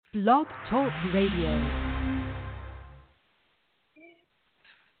Blog Talk Radio.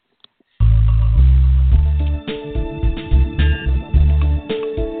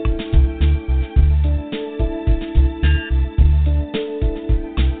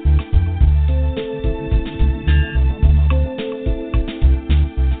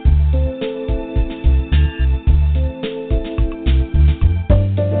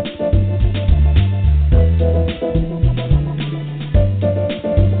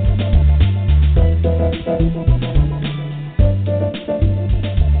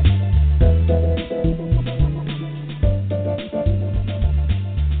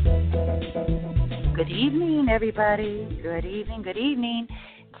 Everybody, good evening.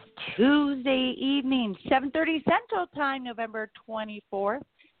 It's Tuesday evening, 7:30 Central Time, November 24th,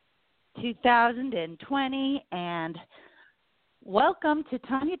 2020, and welcome to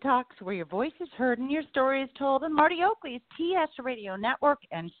Tanya TalkS, where your voice is heard and your story is told, and Marti Oakley's TS Radio Network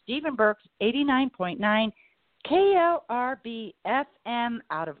and Stephen Burke's 89.9 KLRB FM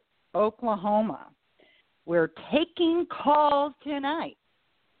out of Oklahoma. We're taking calls tonight.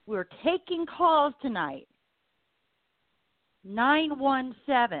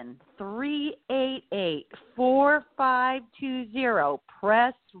 917-388-4520.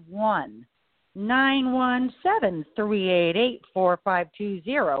 Press 1.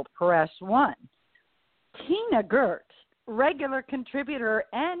 917-388-4520. Press 1. Tina Goertz, regular contributor,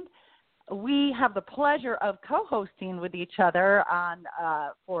 and we have the pleasure of co-hosting with each other on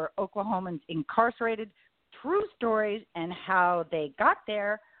for Oklahoman Incarcerated, True Stories and How They Got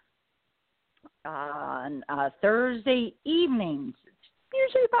There, on Thursday evenings.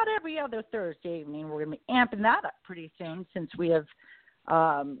 Usually about every other Thursday evening. We're going to be amping that up pretty soon, since we have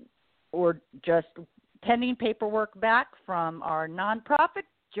we're just pending paperwork back from our nonprofit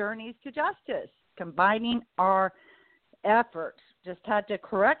Journeys to Justice, combining our efforts. Just had to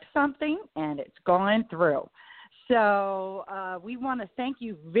correct something, and it's going through. So we want to thank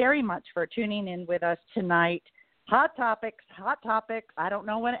you very much for tuning in with us tonight. Hot topics. I don't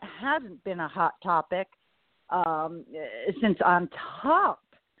know when it hasn't been a hot topic, since on top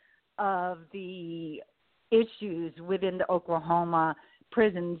of the issues within the Oklahoma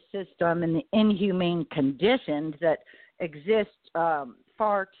prison system and the inhumane conditions that exist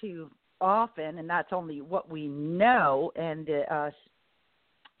far too often, and that's only what we know, and the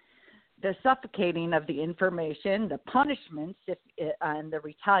suffocating of the information, the punishments, and the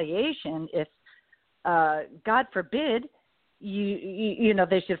retaliation if God forbid, you know,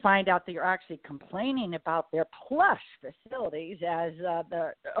 they should find out that you're actually complaining about their plush facilities, as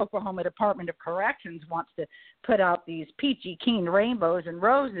the Oklahoma Department of Corrections wants to put out these peachy keen rainbows and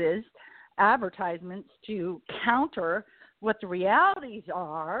roses advertisements to counter what the realities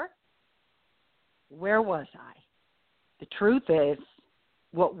are. Where was I? The truth is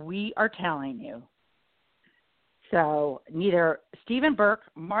what we are telling you. So neither Stephen Burke,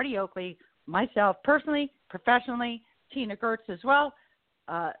 Marti Oakley, myself personally, professionally, Tina Goertz as well,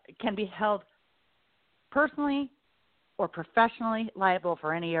 can be held personally or professionally liable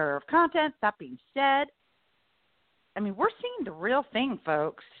for any error of content. That being said, I mean, we're seeing the real thing,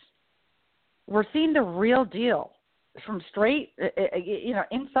 folks. We're seeing the real deal from straight,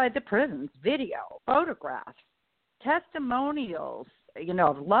 inside the prisons, video, photographs, testimonials,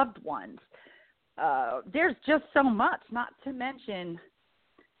 of loved ones. There's just so much, not to mention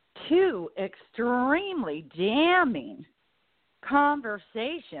two extremely damning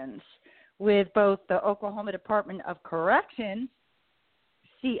conversations with both the Oklahoma Department of Corrections,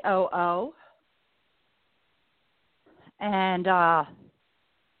 COO, and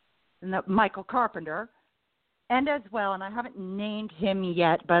Michael Carpenter, and as well, and I haven't named him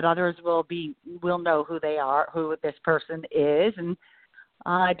yet, but others will know who they are, who this person is, and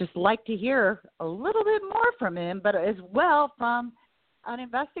I'd just like to hear a little bit more from him, but as well from an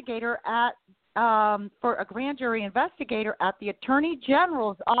investigator for a grand jury investigator at the Attorney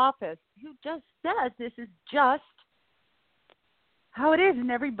General's office, who just says this is just how it is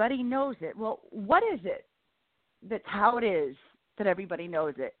and everybody knows it. Well, what is it that's how it is that everybody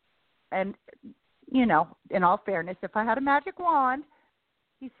knows it? And, in all fairness, if I had a magic wand,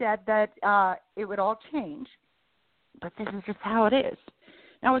 he said that it would all change. But this is just how it is.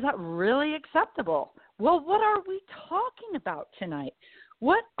 Now, is that really acceptable? Well, what are we talking about tonight?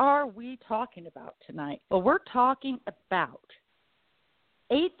 Well, we're talking about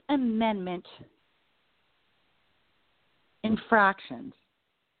Eighth Amendment infractions.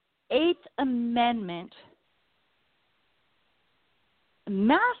 Eighth Amendment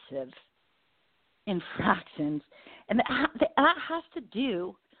massive infractions. And that has to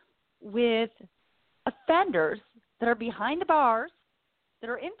do with offenders that are behind the bars that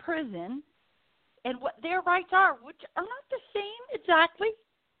are in prison and what their rights are, which are not the same exactly.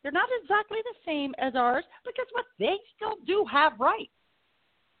 They're not exactly the same as ours, but guess what? They still do have rights.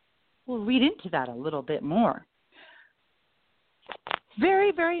 We'll read into that a little bit more.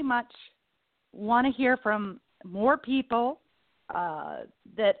 Very, very much want to hear from more people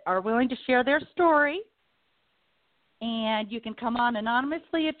that are willing to share their story. And you can come on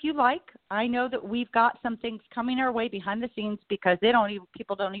anonymously if you like. I know that we've got some things coming our way behind the scenes because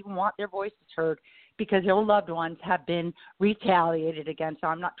people don't even want their voices heard because their loved ones have been retaliated against. So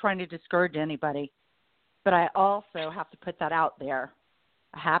I'm not trying to discourage anybody, but I also have to put that out there.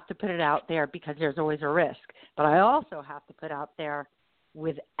 I have to put it out there because there's always a risk. But I also have to put out there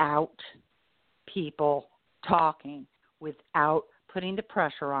without people talking, without putting the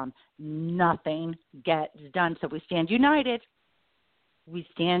pressure on, nothing gets done. So we stand united. We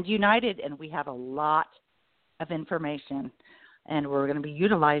stand united, and we have a lot of information. And we're going to be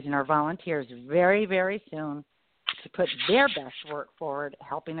utilizing our volunteers very, very soon to put their best work forward,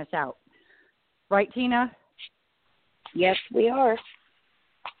 helping us out. Right, Tina? Yes, we are.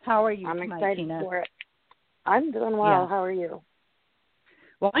 How are you I'm tonight, excited Tina? for it. I'm doing well. Yeah. How are you?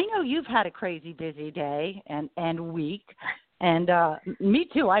 Well, I know you've had a crazy busy day and week. And me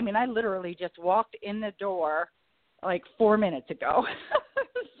too. I mean, I literally just walked in the door like 4 minutes ago.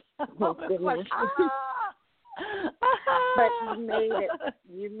 Oh, goodness. But you made it.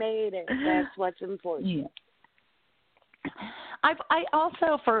 You made it. That's what's important. Yeah. I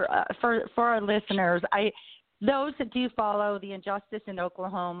also for our listeners, those that do follow the Injustice in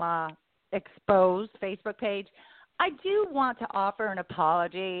Oklahoma Exposed Facebook page, I do want to offer an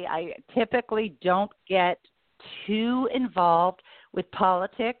apology. I typically don't get too involved with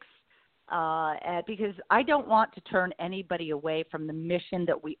politics because I don't want to turn anybody away from the mission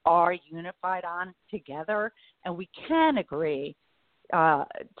that we are unified on together, and we can agree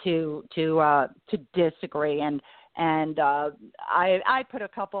to disagree. And I put a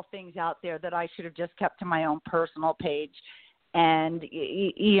couple things out there that I should have just kept to my own personal page, and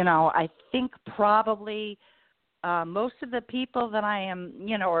I think probably. Most of the people that I am,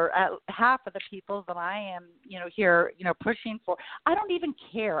 or half of the people that I am, here, pushing for, I don't even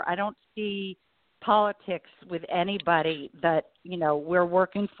care. I don't see politics with anybody that, we're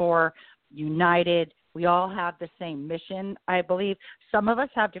working for, united. We all have the same mission, I believe. Some of us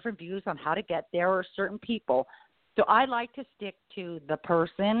have different views on how to get there or certain people. So I like to stick to the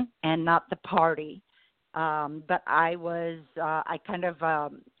person and not the party. But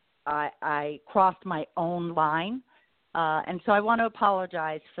I crossed my own line, and so I want to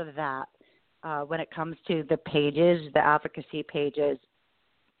apologize for that when it comes to the pages, the advocacy pages,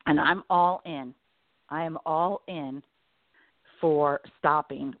 and I'm all in. I am all in for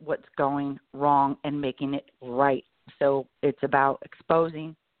stopping what's going wrong and making it right. So it's about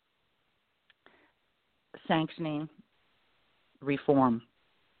exposing, sanctioning, reform.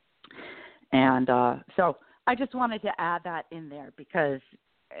 And so I just wanted to add that in there because,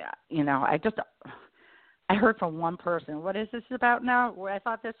 I heard from one person, what is this about now? I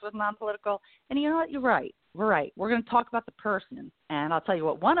thought this was non-political. And you know what? You're right. We're right. We're going to talk about the person. And I'll tell you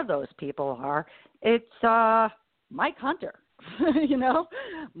what one of those people are. It's Mike Hunter.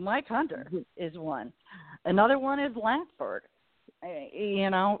 Mike Hunter is one. Another one is Lankford.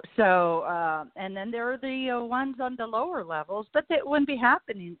 So and then there are the ones on the lower levels, but that wouldn't be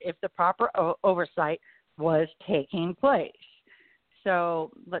happening if the proper oversight was taking place. So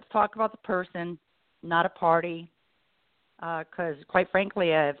let's talk about the person, not a party, because quite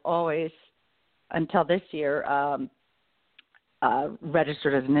frankly, I've always, until this year,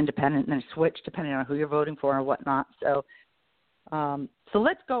 registered as an independent and then switched depending on who you're voting for and whatnot. So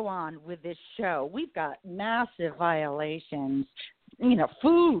let's go on with this show. We've got massive violations,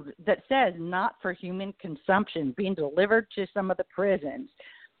 food that says not for human consumption being delivered to some of the prisons.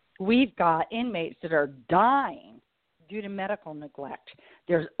 We've got inmates that are dying due to medical neglect.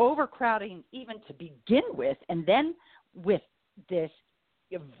 There's overcrowding even to begin with, and then with this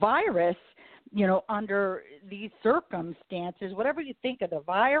virus, under these circumstances, whatever you think of the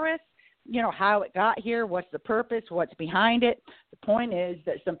virus, how it got here, what's the purpose, what's behind it. The point is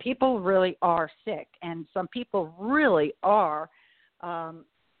that some people really are sick, and some people really are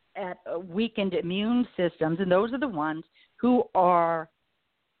at weakened immune systems, and those are the ones who are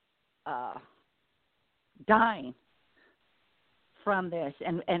dying from this.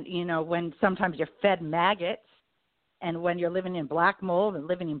 And when sometimes you're fed maggots, and when you're living in black mold and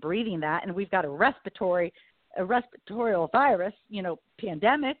living and breathing that, and we've got a respiratory virus,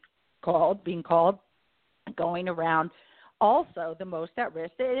 pandemic going around also the most at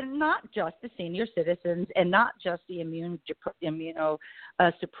risk, and not just the senior citizens and not just the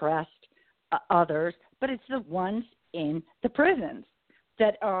immunosuppressed others, but it's the ones in the prisons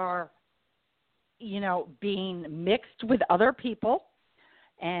that are, being mixed with other people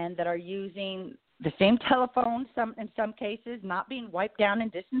and that are using the same telephone, in some cases, not being wiped down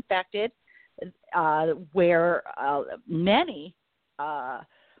and disinfected, where many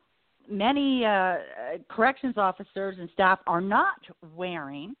corrections officers and staff are not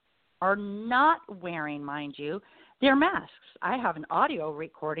wearing, mind you, their masks. I have an audio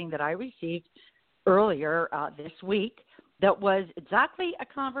recording that I received earlier this week that was exactly a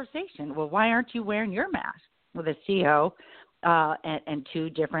conversation. Well, why aren't you wearing your mask? With a CO and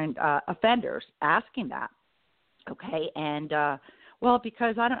two different offenders asking that. Okay, and well,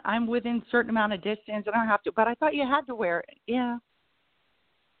 because I'm within a certain amount of distance, I don't have to. But I thought you had to wear it. Yeah,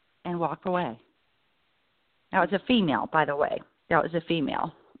 and walk away. That was a female, by the way. That was a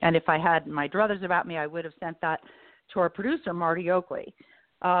female. And if I had my druthers about me, I would have sent that to our producer, Marti Oakley.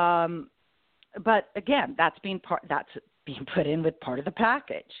 But again, that's being put in with part of the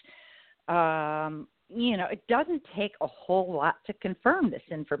package. It doesn't take a whole lot to confirm this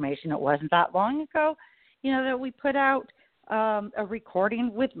information. It wasn't that long ago, that we put out a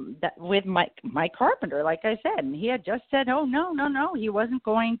recording with Mike Carpenter, like I said, and he had just said, oh, no, he wasn't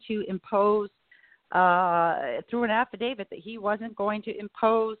going to impose through an affidavit that he wasn't going to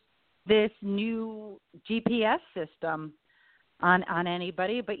impose this new GPS system on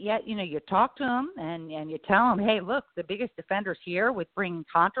anybody. But yet, you talk to him and you tell him, hey, look, the biggest offenders here with bringing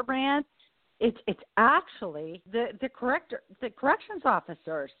contraband, it's actually the corrections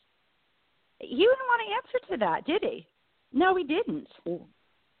officers. He didn't want to answer to that, did he? No, he didn't.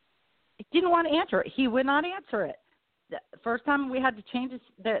 He didn't want to answer it. He would not answer it. The first time we had to change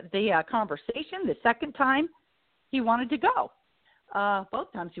the conversation. The second time, he wanted to go.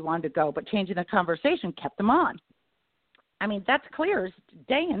 Both times he wanted to go, but changing the conversation kept him on. I mean, that's clear as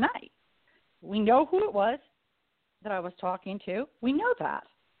day and night. We know who it was that I was talking to. We know that.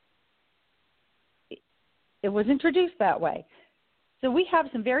 It was introduced that way. So we have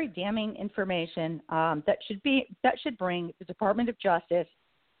some very damning information that should bring the Department of Justice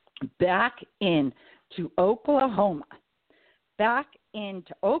back into Oklahoma,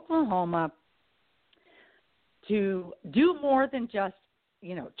 to do more than just,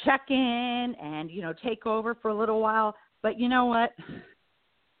 check in and, take over for a little while. But you know what?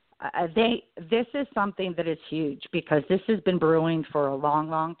 This is something that is huge because this has been brewing for a long,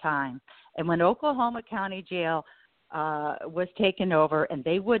 long time. And when Oklahoma County Jail was taken over and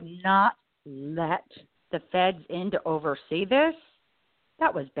they would not let the feds in to oversee this,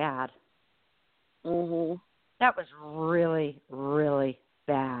 that was bad. Mm-hmm. That was really, really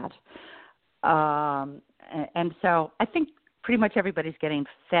bad. And so I think pretty much everybody's getting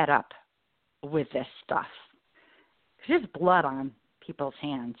fed up with this stuff. There's just blood on people's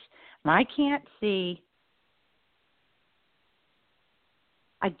hands. And I just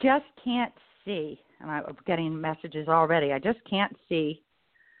can't see, and I'm getting messages already, I just can't see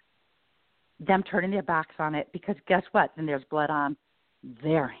them turning their backs on it because guess what? Then there's blood on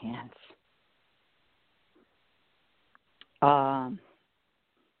their hands.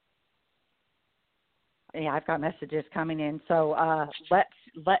 Yeah, I've got messages coming in. So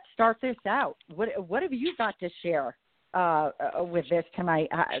let's start this out. What have you got to share with this tonight?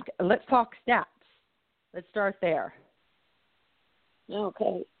 Let's talk stats. Let's start there.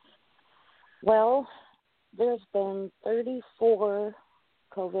 Okay. Well, there's been 34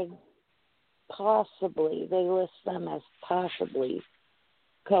 COVID possibly, they list them as possibly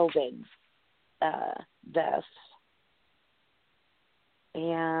COVID deaths.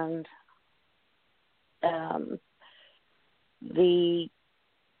 And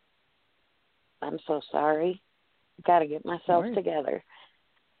I'm so sorry. Got to get myself together.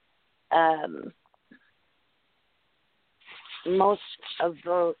 Most of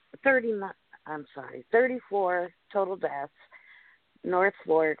the 34 total deaths. North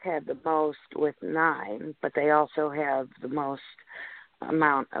Fork had the most with 9, but they also have the most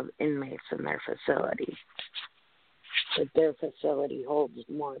amount of inmates in their facility. But their facility holds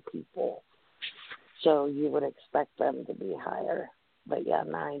more people, so you would expect them to be higher. But yeah,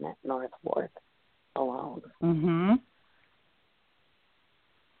 9 at North Fork alone.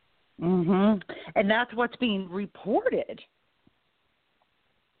 And that's what's being reported.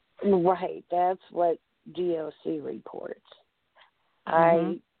 Right, that's what DOC reports.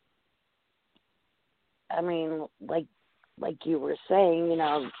 I mean, like you were saying, you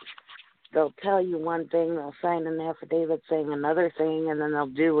know, they'll tell you one thing, they'll sign an affidavit saying another thing, and then they'll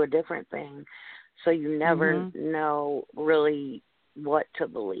do a different thing. So you never know really what to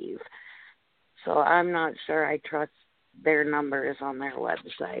believe. So I'm not sure I trust their numbers on their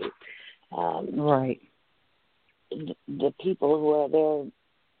website. Right. The people who are there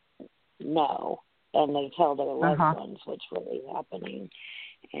know, and they tell their loved ones what's really happening.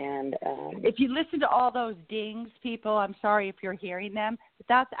 And if you listen to all those dings, people, I'm sorry if you're hearing them, but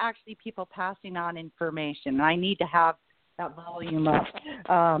that's actually people passing on information. I need to have that volume up,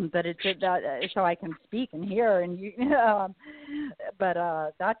 but it's that so I can speak and hear. And you, but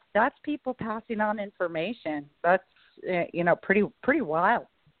that's people passing on information. That's pretty wild.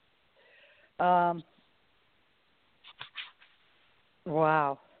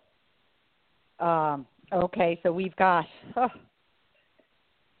 Wow. Okay, so we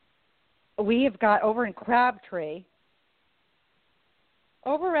have got over in Crabtree.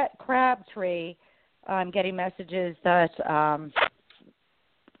 Over at Crabtree, I'm getting messages that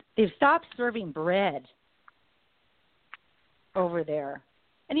they've stopped serving bread over there.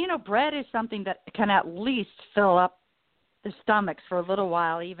 And, bread is something that can at least fill up the stomachs for a little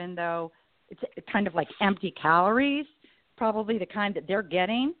while, even though it's kind of like empty calories, probably the kind that they're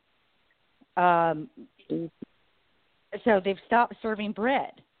getting. So they've stopped serving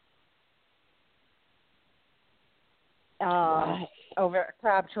bread. Over at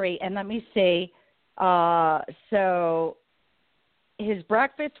Crabtree. And let me see. So his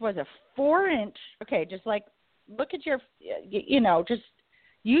breakfast was a 4-inch. Okay, just like look at your, just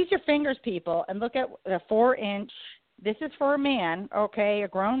use your fingers, people, and look at a 4-inch. This is for a man, okay, a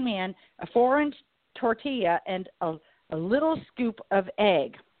grown man, a 4-inch tortilla and a little scoop of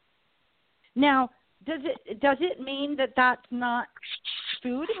egg. Now, does it mean that that's not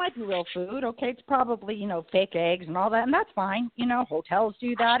food? It might be real food. Okay, it's probably, fake eggs and all that, and that's fine. Hotels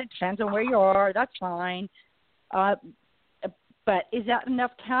do that. It depends on where you are. That's fine. But is that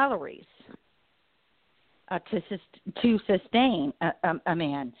enough calories to sustain a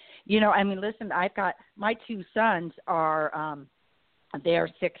man? Listen, I've got my 2 sons are they're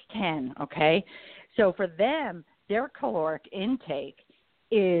 6'10", okay? So for them, their caloric intake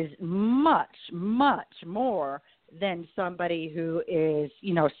is much, much more than somebody who is,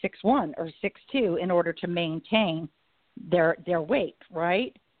 6'1" or 6'2" in order to maintain their weight,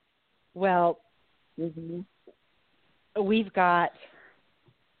 right? Well, we've got,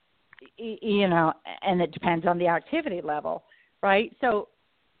 and it depends on the activity level, right? So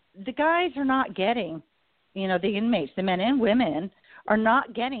the guys are not getting, the inmates, the men and women, are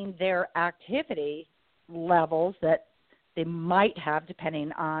not getting their activity levels that they might have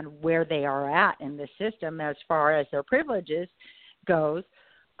depending on where they are at in the system as far as their privileges goes,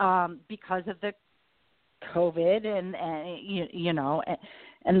 because of the COVID and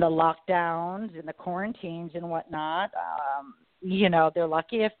the lockdowns and the quarantines and whatnot. They're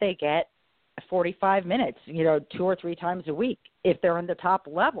lucky if they get 45 minutes, 2 or 3 times a week, if they're in the top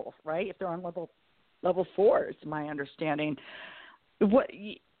level, right? If they're on level 4, is my understanding.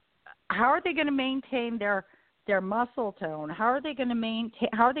 How are they going to maintain their muscle tone? How are they going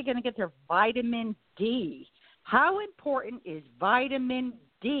to get their vitamin D? How important is vitamin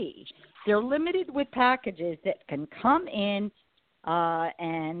D? They're limited with packages that can come in,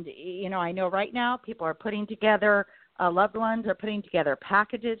 and I know right now people are putting together, loved ones are putting together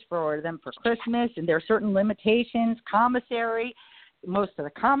packages for them for Christmas, and there are certain limitations. Commissary, most of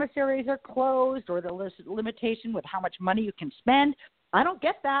the commissaries are closed, or the limitation with how much money you can spend. I don't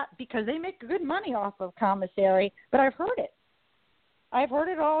get that because they make good money off of commissary, but I've heard it. I've heard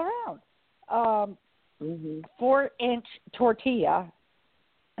it all around. 4-inch tortilla,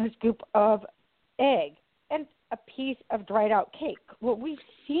 and a scoop of egg, and a piece of dried out cake. Well, we've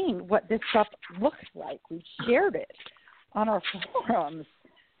seen what this stuff looks like. We've shared it on our forums.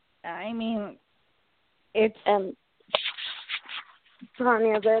 I mean, it's...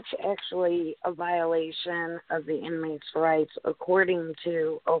 Tanya, that's actually a violation of the inmates' rights according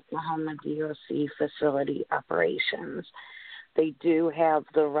to Oklahoma DOC facility operations. They do have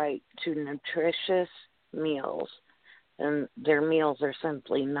the right to nutritious meals, and their meals are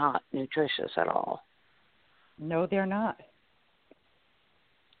simply not nutritious at all. No, they're not.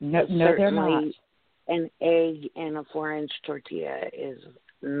 No, they're not. An egg and a 4-inch tortilla is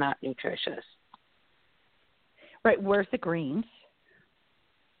not nutritious. Right, where's the greens?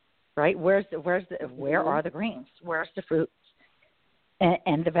 Right, where are the greens? Where's the fruits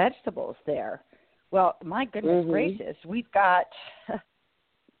and the vegetables there? Well, my goodness gracious, we've got,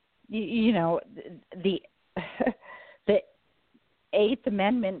 the 8th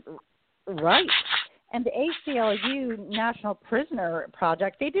Amendment rights, and the ACLU National Prisoner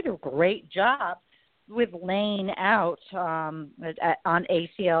Project. They did a great job with laying out on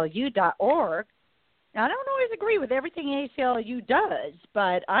ACLU.org I don't always agree with everything ACLU does,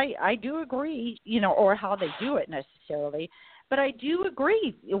 but I do agree, or how they do it necessarily. But I do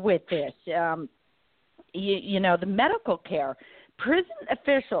agree with this. The medical care, prison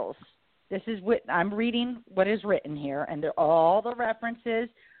officials. This is what I'm reading. What is written here, and all the references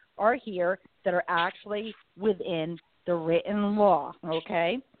are here that are actually within the written law.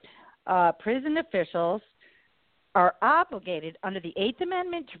 Okay, prison officials are obligated under the Eighth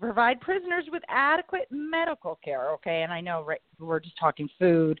Amendment to provide prisoners with adequate medical care, okay? And I know we're just talking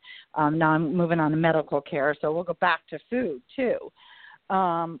food. Now I'm moving on to medical care, so we'll go back to food too.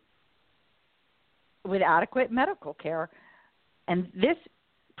 With adequate medical care. And this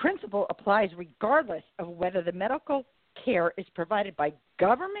principle applies regardless of whether the medical care is provided by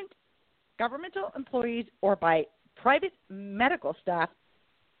governmental employees or by private medical staff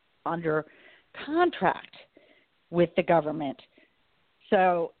under contract with the government.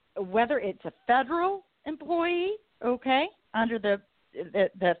 So whether it's a federal employee, okay, under the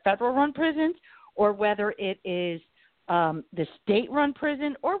federal-run prisons, or whether it is the state-run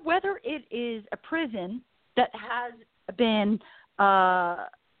prison, or whether it is a prison that has been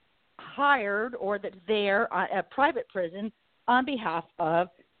hired or that's there, a private prison, on behalf of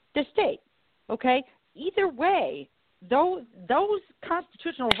the state, okay? Either way, those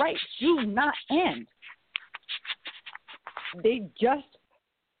constitutional rights do not end. They just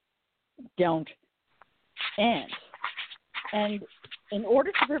don't end. And in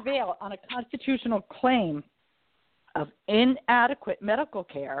order to prevail on a constitutional claim of inadequate medical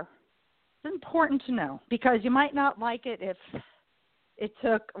care, it's important to know, because you might not like it if it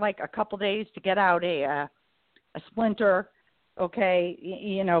took like a couple days to get out a splinter, okay,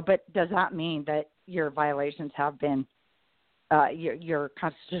 but does not mean that your violations have been your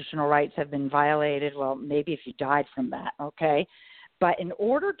constitutional rights have been violated. Well, maybe if you died from that, okay? But in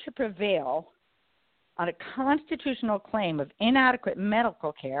order to prevail on a constitutional claim of inadequate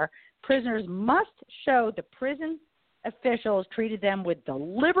medical care, prisoners must show the prison officials treated them with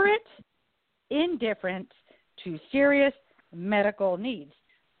deliberate indifference to serious medical needs.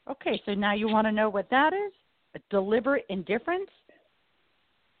 Okay, so now you want to know what that is? A deliberate indifference?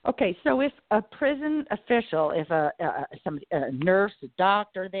 Okay, so if a prison official, if a nurse, a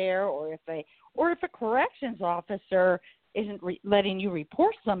doctor there, or if a corrections officer isn't letting you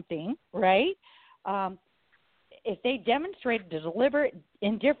report something, right? If they demonstrated deliberate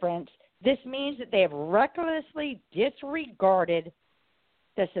indifference, this means that they have recklessly disregarded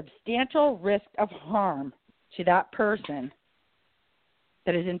the substantial risk of harm to that person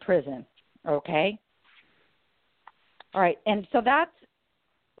that is in prison. Okay? All right, and so that's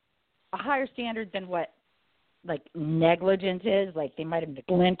a higher standard than what, like, negligence is. Like, they might have been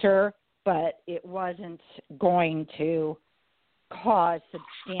a glinter, but it wasn't going to cause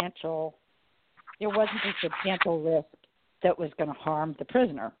there wasn't a substantial risk that was going to harm the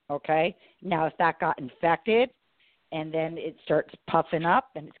prisoner, okay? Now, if that got infected and then it starts puffing up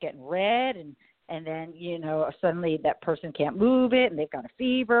and it's getting red and then, suddenly that person can't move it and they've got a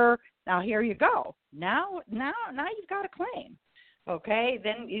fever, now here you go. Now you've got a claim. Okay,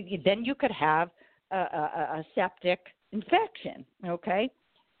 then you could have a septic infection, okay?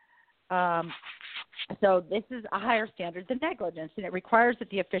 So this is a higher standard than negligence, and it requires that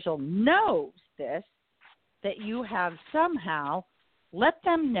the official knows this, that you have somehow let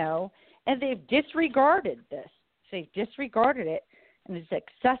them know, and they've disregarded this. So they've disregarded it, and it's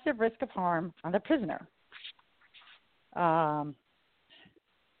excessive risk of harm on the prisoner. So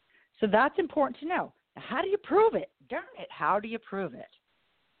that's important to know. Now, how do you prove it? Darn it, how do you prove it?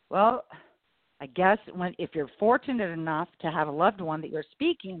 Well, I guess if you're fortunate enough to have a loved one that you're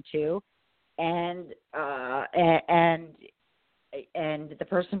speaking to, and the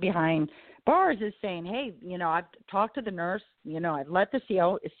person behind bars is saying, hey, I've talked to the nurse, I've let the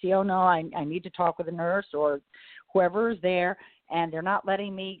CO know I need to talk with the nurse or whoever is there, and they're not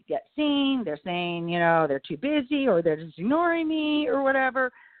letting me get seen. They're saying, they're too busy, or they're just ignoring me or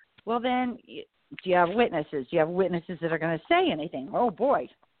whatever. Well, then, do you have witnesses? Do you have witnesses that are going to say anything? Oh, boy,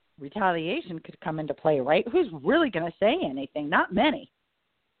 retaliation could come into play, right? Who's really going to say anything? Not many,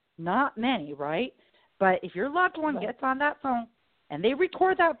 right? But if your loved one gets on that phone and they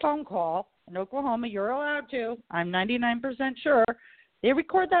record that phone call, in Oklahoma, you're allowed to, I'm 99% sure, they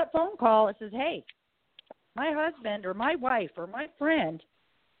record that phone call. It says, hey, my husband or my wife or my friend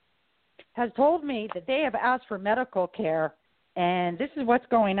has told me that they have asked for medical care, and this is what's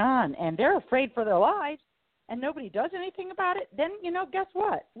going on, and they're afraid for their lives, and nobody does anything about it, then, guess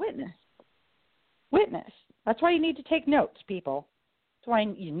what? Witness. That's why you need to take notes, people. That's why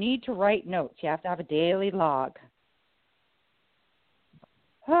you need to write notes. You have to have a daily log.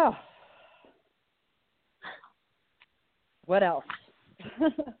 Oh. What else?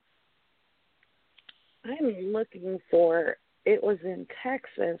 I'm looking for, it was in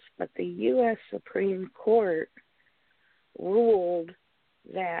Texas, but the U.S. Supreme Court ruled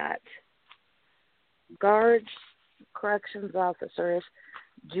that guards, corrections officers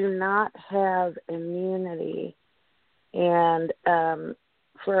do not have immunity. And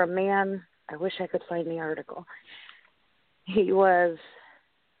for a man, I wish I could find the article, he was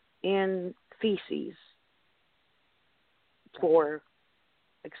in feces for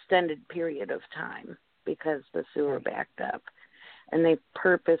extended period of time because the sewer backed up, and they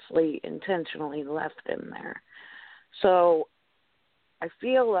purposely, intentionally left him there. So I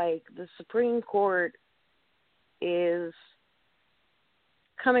feel like the Supreme Court is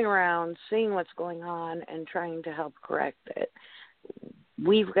coming around, seeing what's going on, and trying to help correct it.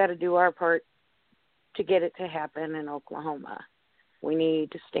 We've got to do our part to get it to happen in Oklahoma. We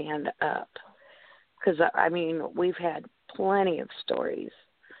need to stand up. Because, I mean, we've had plenty of stories.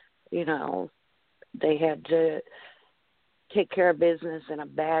 You know, they had to take care of business in a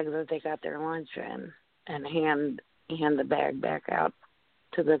bag that they got their lunch in and hand the bag back out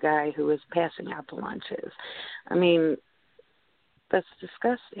to the guy who was passing out the lunches. I mean, that's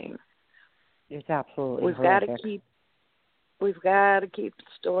disgusting. It's absolutely We've got to keep the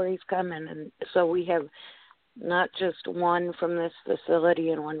stories coming, and so we have not just one from this facility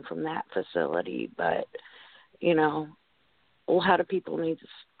and one from that facility, but, you know, a lot of people need to,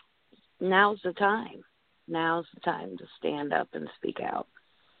 now's the time to stand up and speak out.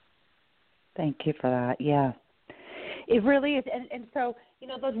 Thank you for that. Yeah, it really is. And so, you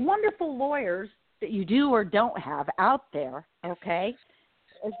know, those wonderful lawyers that you do or don't have out there, okay,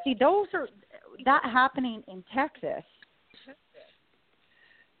 see, those are, that happening in Texas,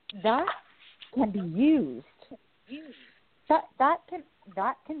 that can be used. That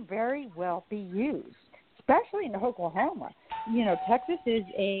can very well be used, especially in Oklahoma. You know, Texas is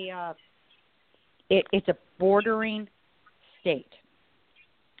it's a bordering state.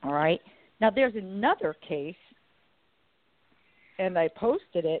 All right. Now there's another case, and I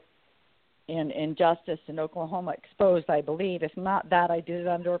posted it in Injustice in Oklahoma Exposed, I believe. If not that, I did it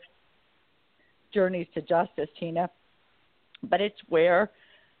under Journeys to Justice, Tina. But it's where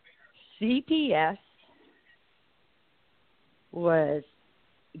CPS was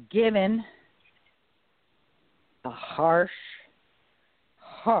given a harsh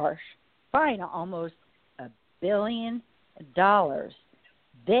fine, almost $1 billion.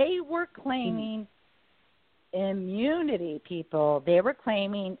 They were claiming immunity, people. They were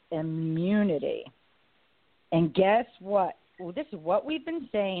claiming immunity. And guess what? Well, this is what we've been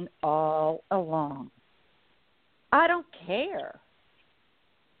saying all along. I don't care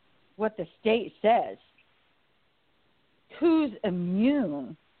what the state says, who's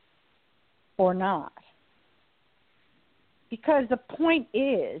immune or not. Because the point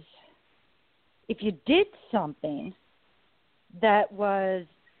is, if you did something that was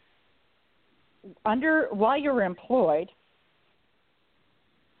while you were employed,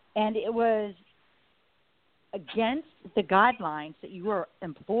 and it was against the guidelines that you were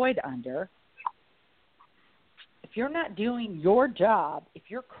employed under, if you're not doing your job, if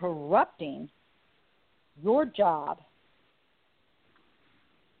you're corrupting your job,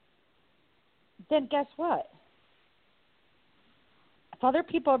 then guess what? If other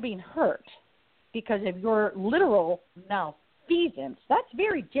people are being hurt because of your literal malfeasance, that's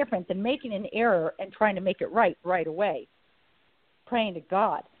very different than making an error and trying to make it right away, praying to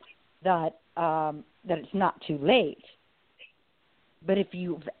God that it's not too late. But if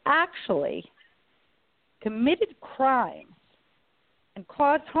you've actually committed crimes and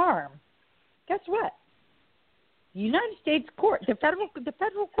caused harm, guess what? The United States court, the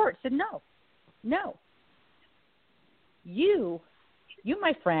federal court said no. You,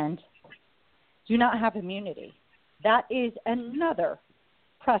 my friend, do not have immunity. That is another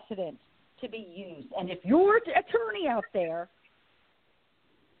precedent to be used. And if your attorney out there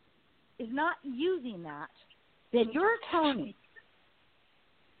is not using that, then your attorney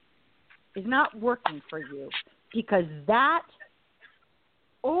is not working for you, because that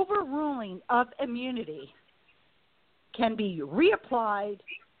overruling of immunity can be reapplied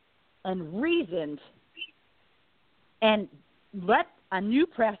and reasoned and let a new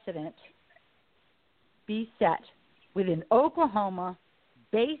precedent be set within Oklahoma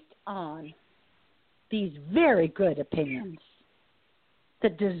based on these very good opinions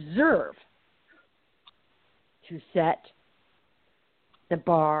that deserve to set the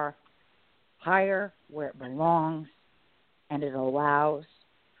bar higher where it belongs, and it allows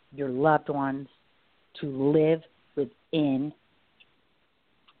your loved ones to live within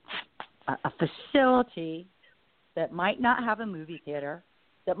a facility that might not have a movie theater,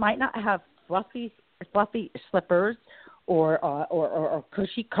 that might not have fluffy slippers or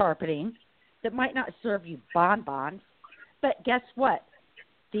cushy carpeting, that might not serve you bonbons. But guess what?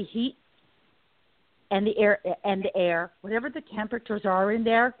 The heat and the air, whatever the temperatures are in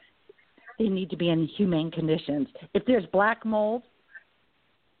there, they need to be in humane conditions. If there's black mold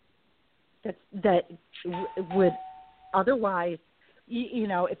that would otherwise,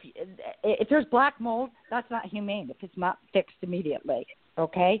 if there's black mold, that's not humane if it's not fixed immediately,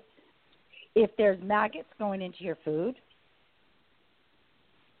 okay? If there's maggots going into your food,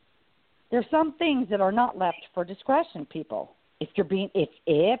 there's some things that are not left for discretion, people. If you're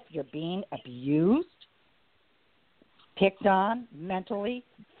being abused, picked on mentally,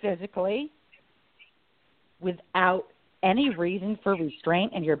 physically, without any reason for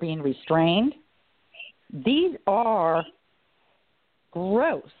restraint, and you're being restrained, these are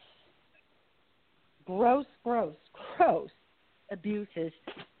gross abuses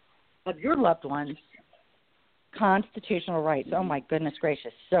of your loved ones' constitutional rights. Oh, my goodness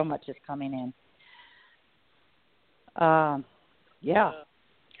gracious, so much is coming in. Yeah.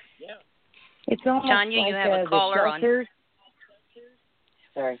 It's almost Tanya, like you have a caller on.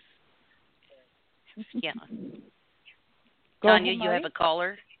 Sorry. Yeah. Go Tanya, ahead, you have a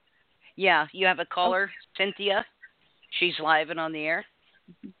caller? Yeah, you have a caller, Cynthia. She's live and on the air.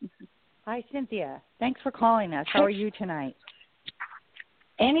 Hi, Cynthia. Thanks for calling us. How are you tonight?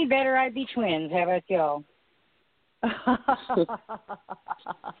 Any better, I'd be twins. How about y'all?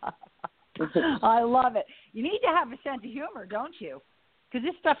 I love it. You need to have a sense of humor, don't you? Because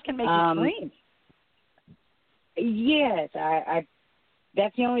this stuff can make you scream. Yes, I.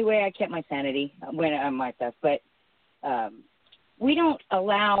 That's the only way I kept my sanity when on my stuff. But we don't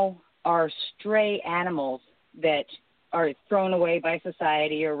allow our stray animals that are thrown away by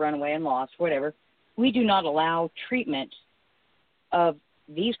society or run away and lost, whatever. We do not allow treatment of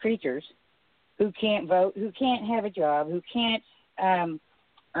these creatures who can't vote, who can't have a job, who can't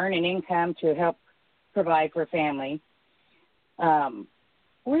earn an income to help provide for a family.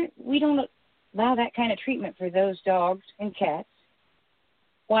 We don't allow that kind of treatment for those dogs and cats.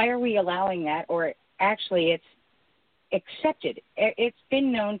 Why are we allowing that? Or actually, it's accepted. It's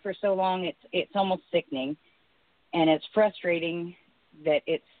been known for so long, it's almost sickening, and it's frustrating that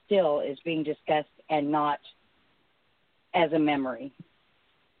it still is being discussed and not as a memory.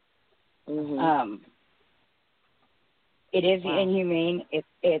 Mm-hmm. It is inhumane.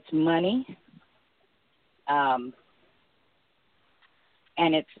 It's money, and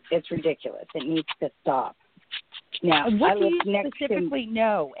it's ridiculous. It needs to stop. Now, what do you specifically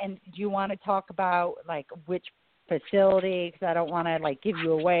know? And do you want to talk about like which facility? Because I don't want to like give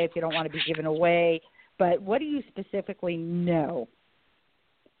you away if you don't want to be given away. But what do you specifically know?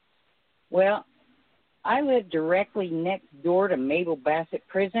 Well, I lived directly next door to Mabel Bassett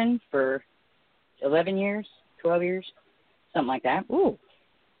Prison for 11 years, 12 years, something like that. Ooh.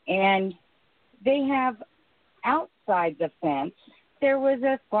 And they have outside the fence, there was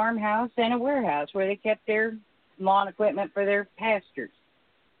a farmhouse and a warehouse where they kept their lawn equipment for their pastures.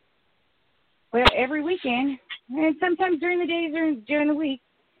 Well, every weekend, and sometimes during the days or during the week,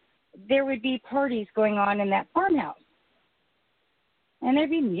 there would be parties going on in that farmhouse. And there'd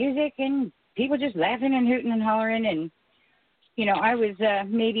be music and people just laughing and hooting and hollering. And, I was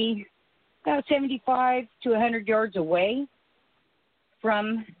maybe about 75 to 100 yards away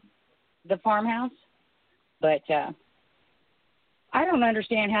from the farmhouse. But I don't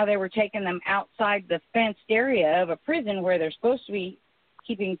understand how they were taking them outside the fenced area of a prison where they're supposed to be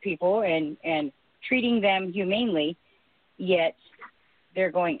keeping people and treating them humanely, yet they're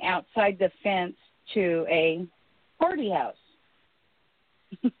going outside the fence to a party house.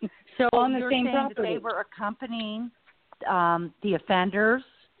 So on the you're same saying property. that they were accompanying the offenders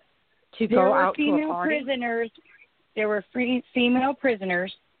to go out to a party? There were female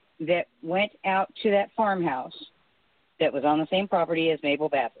prisoners that went out to that farmhouse that was on the same property as Mabel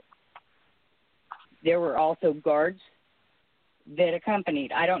Bassett. There were also guards that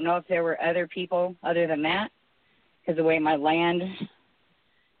accompanied. I don't know if there were other people other than that, because the way my land,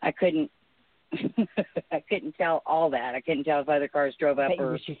 I couldn't tell all that. I couldn't tell if other cars drove up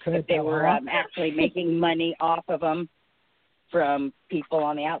or if they were actually making money off of them from people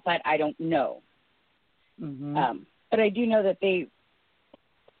on the outside. I don't know. Mm-hmm. But I do know that they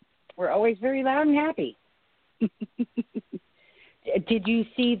were always very loud and happy. Did you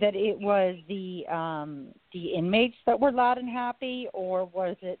see that it was the inmates that were loud and happy, or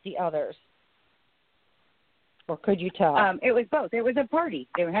was it the others? Or could you tell? It was both. It was a party.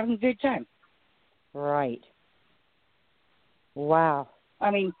 They were having a good time. Right. Wow. I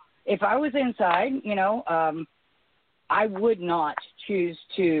mean, if I was inside, I would not choose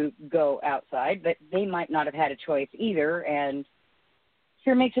to go outside, but they might not have had a choice either. And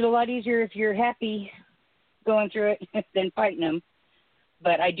sure makes it a lot easier if you're happy going through it than fighting them.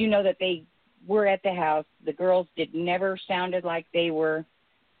 But I do know that they were at the house. The girls never sounded like they were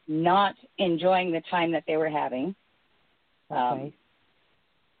not enjoying the time that they were having. Okay.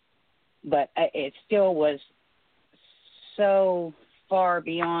 But it still was so far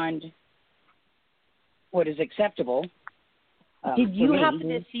beyond what is acceptable. Did you happen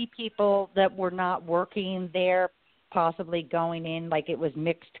to see people that were not working there possibly going in like it was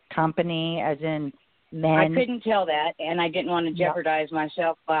mixed company, as in men? I couldn't tell that, and I didn't want to jeopardize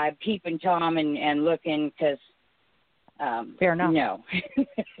myself by peeping Tom and looking because fair enough. No.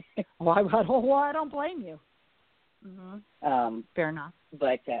 Well, I don't blame you. Mm-hmm. Fair enough.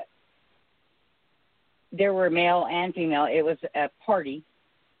 But there were male and female. It was a party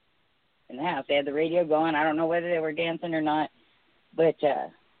in the house. They had the radio going. I don't know whether they were dancing or not, but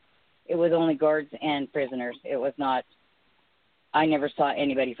it was only guards and prisoners. It was not. I never saw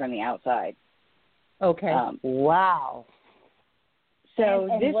anybody from the outside. Okay. Wow. So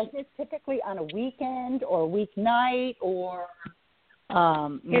and was this typically on a weekend or a weeknight or?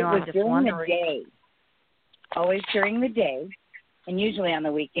 It was during the day. Always during the day, and usually on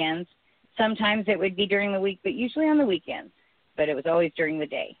the weekends. Sometimes it would be during the week, but usually on the weekends. But it was always during the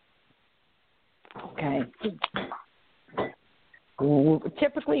day. Okay.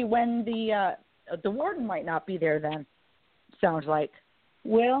 Typically, when the warden might not be there, then sounds like.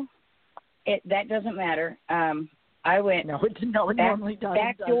 Well, that doesn't matter. I went. No, it normally doesn't.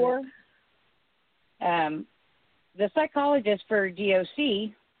 Back door. The psychologist for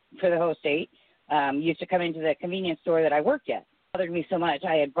DOC for the whole state used to come into the convenience store that I worked at. It bothered me so much.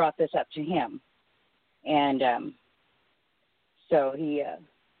 I had brought this up to him, and so he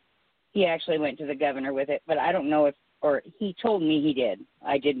actually went to the governor with it. But I don't know or he told me he did.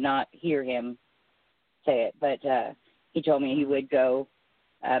 I did not hear him say it, but he told me he would go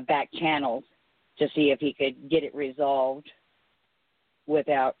back channels to see if he could get it resolved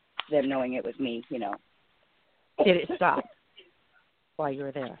without them knowing it was me, you know. Did it stop while you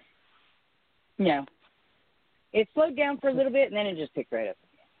were there? No. It slowed down for a little bit, and then it just picked right up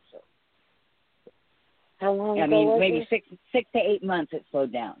again. So, how long ago? I mean, was maybe it? 6 to 8 months it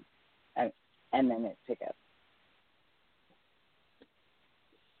slowed down, and then it picked up.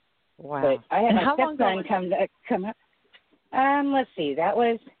 Wow. But I had my stepson come up. Let's see. That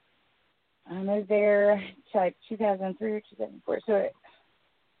was, I was there like 2003 or 2004. So it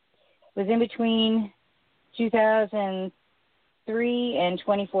was in between 2003 and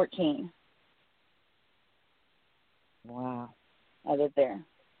 2014. Wow. I lived there.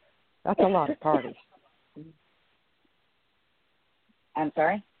 That's a lot of parties. I'm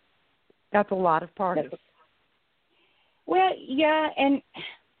sorry? That's a lot of parties. Well, yeah, and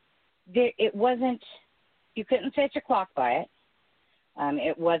it wasn't, you couldn't set your clock by it.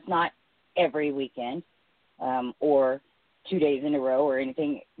 It was not every weekend or 2 days in a row or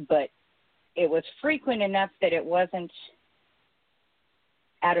anything, but it was frequent enough that it wasn't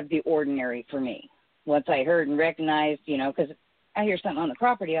out of the ordinary for me. Once I heard and recognized, you know, because I hear something on the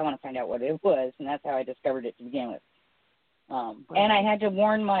property, I want to find out what it was, and that's how I discovered it to begin with. And I had to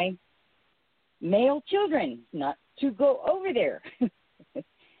warn my male children not to go over there.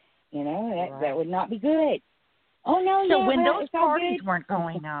 You know, that would not be good. Oh, no, so yeah, when well, those parties weren't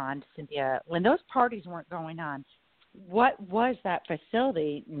going on, Cynthia, what was that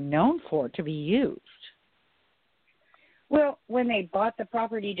facility known for to be used? Well, when they bought the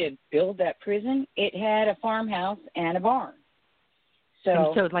property to build that prison, it had a farmhouse and a barn.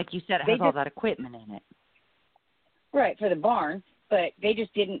 So like you said, it has all that equipment in it. Right, for the barn, but they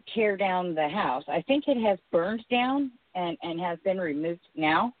just didn't tear down the house. I think it has burned down and has been removed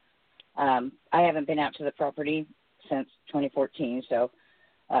now. I haven't been out to the property since 2014, so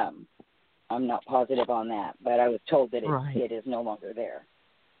I'm not positive on that, but I was told that it is no longer there.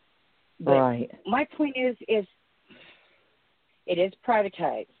 But my point is it is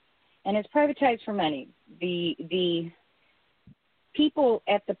privatized, and it's privatized for money. The people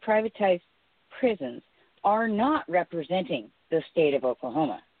at the privatized prisons are not representing the state of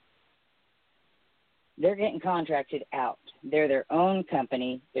Oklahoma. They're getting contracted out. They're their own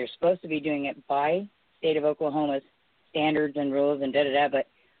company. They're supposed to be doing it by state of Oklahoma's standards and rules and da-da-da, but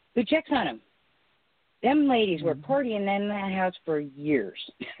who checks on them? Them ladies were partying in that house for years.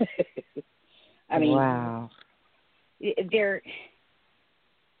 I mean, wow. It's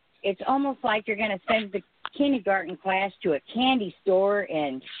almost like you're going to send the kindergarten class to a candy store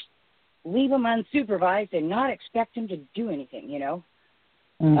and leave them unsupervised and not expect them to do anything, you know?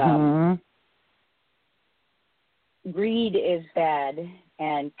 greed is bad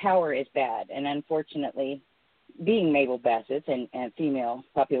and power is bad. And unfortunately, being Mabel Bassett's and female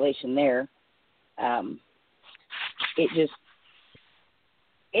population there, it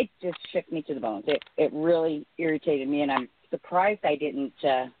just shook me to the bones. It really irritated me, and I'm surprised I didn't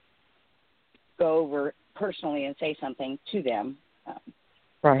go over personally and say something to them.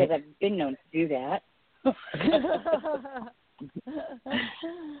 Right. Because I've been known to do that.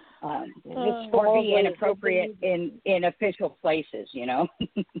 Or be inappropriate in official places, you know.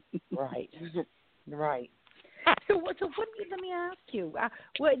 Right. So let me ask you,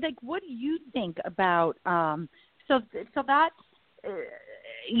 what do you think about? So that's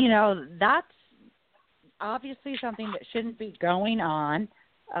that's obviously something that shouldn't be going on,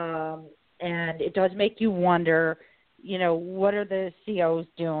 and it does make you wonder. What are the COs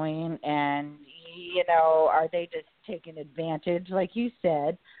doing, and are they just taking advantage, like you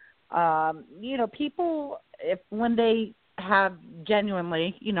said? People, when they have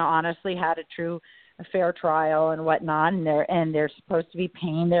genuinely, honestly had a fair trial and whatnot, and they're supposed to be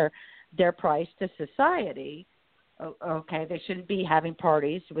paying their price to society. Okay, they shouldn't be having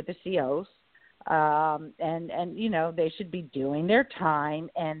parties with the COs, and they should be doing their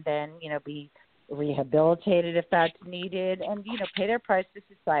time and then be rehabilitated if that's needed, and pay their price to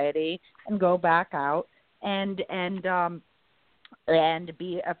society and go back out and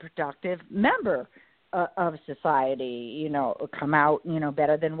be a productive member of society. Come out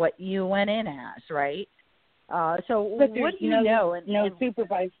better than what you went in as, right? So what do you know?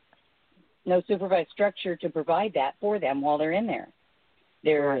 No supervised structure to provide that for them while they're in there.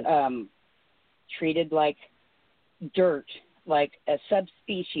 They're right. Treated like dirt, like a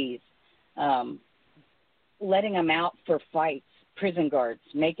subspecies. Letting them out for fights, prison guards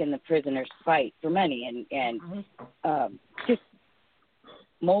making the prisoners fight for money, and just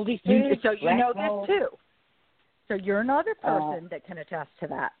moldy food. So you know this too. So you're another person that can attest to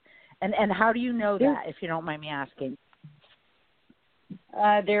that. And how do you know that, if you don't mind me asking?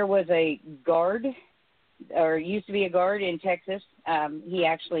 There was a guard, or used to be a guard in Texas. He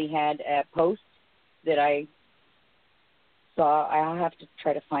actually had a post that I saw. I'll have to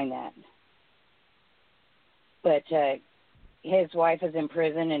try to find that. But his wife is in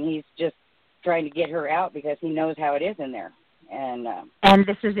prison, and he's just trying to get her out because he knows how it is in there. And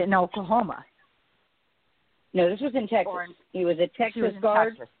this is in Oklahoma? No, this was in Texas. He was a Texas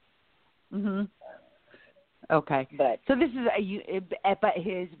guard. Texas. Mm-hmm. Okay. So this is but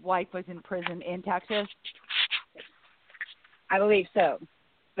his wife was in prison in Texas? I believe so.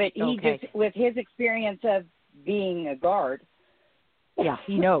 But he just, with his experience of being a guard. Yeah,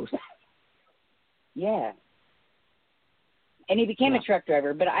 he knows. Yeah. And he became a truck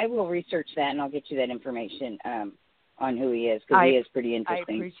driver, but I will research that, and I'll get you that information on who he is, because he is pretty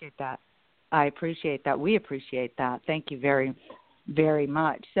interesting. I appreciate that. We appreciate that. Thank you very, very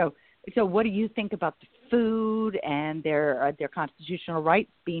much. So what do you think about the food and their constitutional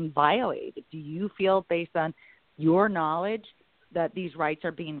rights being violated? Do you feel, based on your knowledge, that these rights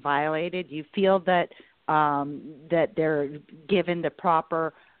are being violated? Do you feel that that they're given the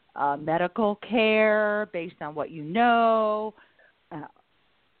proper medical care based on what you know?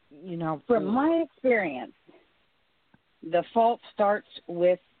 From my experience, the fault starts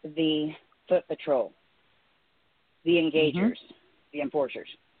with the foot patrol, the engagers, the enforcers,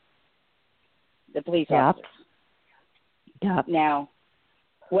 the police officers. Yep. Now,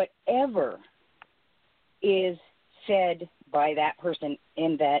 whatever is said by that person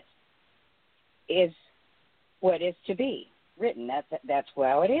in that is what is to be written. That's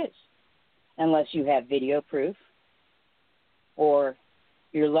how it is, unless you have video proof, or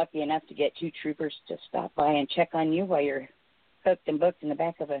you're lucky enough to get two troopers to stop by and check on you while you're hooked and booked in the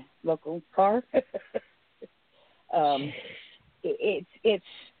back of a local car. It's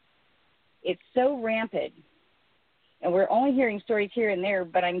so rampant, and we're only hearing stories here and there.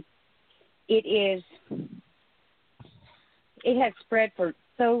 But it has spread for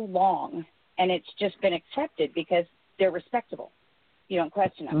so long, and it's just been accepted because they're respectable. You don't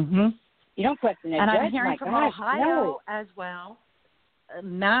question them. Mm-hmm. You don't question them. And I'm hearing from Ohio as well.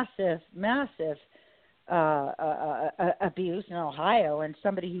 Massive abuse in Ohio, and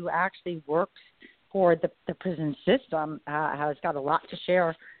somebody who actually works for the prison system has got a lot to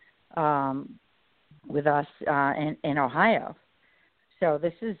share with us in Ohio. So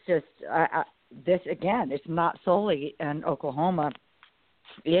this is just this again. It's not solely an Oklahoma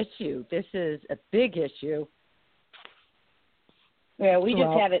issue. This is a big issue. Yeah, we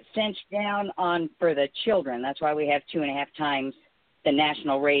just have it cinched down on for the children. That's why we have 2.5 times the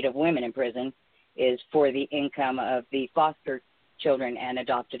national rate of women in prison is for the income of the foster children and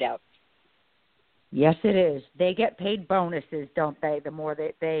adopted out. Yes, it is. They get paid bonuses, don't they? The more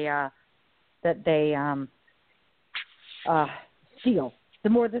that they steal, the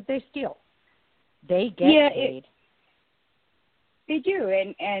more that they steal, they get paid. They do,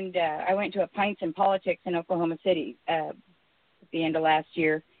 and I went to a Pints and Politics in Oklahoma City at the end of last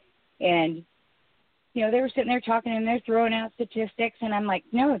year, and they were sitting there talking and they're throwing out statistics, and I'm like,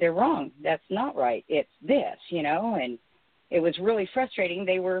 no, they're wrong. That's not right. It's this, and it was really frustrating.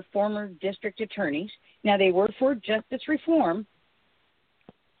 They were former district attorneys. Now, they were for justice reform,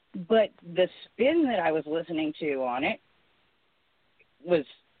 but the spin that I was listening to on it was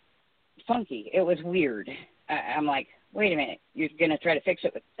funky. It was weird. I'm like, wait a minute, you're going to try to fix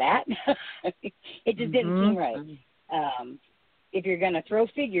it with that? It just didn't seem right. If you're going to throw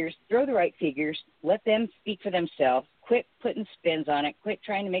figures, throw the right figures. Let them speak for themselves. Quit putting spins on it. Quit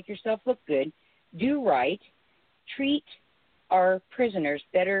trying to make yourself look good. Do right. Treat our prisoners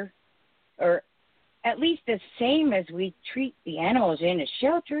better, or at least the same as we treat the animals in the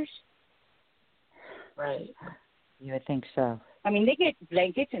shelters. Right. You would think so. I mean, they get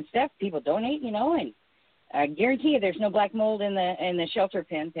blankets and stuff. People donate, and I guarantee you there's no black mold in the shelter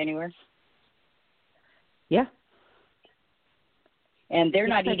pens anywhere. Yeah. And they're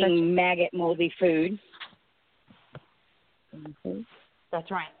not eating maggot moldy food. Mm-hmm.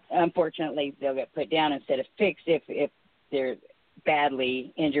 That's right. Unfortunately, they'll get put down instead of fixed if they're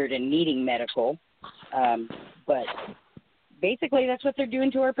badly injured and needing medical. But basically, that's what they're doing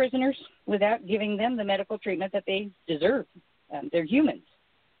to our prisoners without giving them the medical treatment that they deserve. They're humans.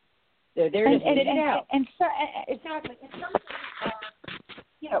 They're there to spit it out. And so, exactly. And some,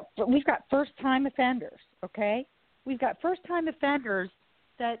 we've got first-time offenders, okay? We've got first-time offenders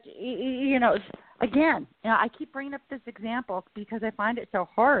that, again, I keep bringing up this example because I find it so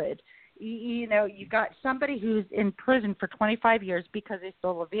horrid. You've got somebody who's in prison for 25 years because they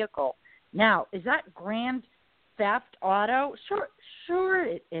stole a vehicle. Now, is that grand theft auto? Sure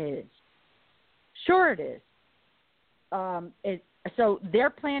it is. Sure it is. So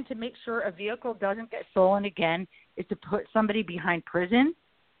their plan to make sure a vehicle doesn't get stolen again is to put somebody behind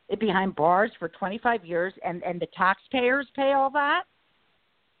bars for 25 years, and the taxpayers pay all that.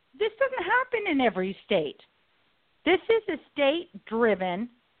 This doesn't happen in every state. This is a state-driven,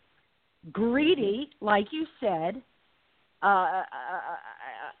 greedy, like you said,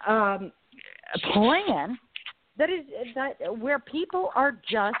 plan that where people are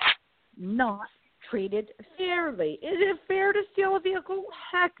just not treated fairly. Is it fair to steal a vehicle?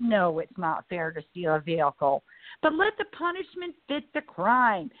 Heck no, it's not fair to steal a vehicle. But let the punishment fit the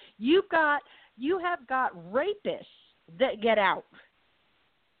crime. You have got rapists that get out.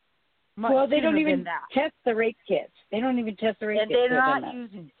 Well, they don't even test the rape kits. They don't even test the rape kits. They're not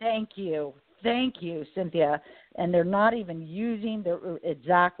using. Thank you, Cynthia. And they're not even using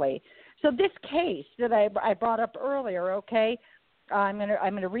exactly. So this case that I brought up earlier, okay. I'm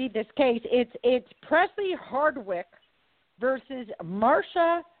gonna read this case. It's Presley Hardwick versus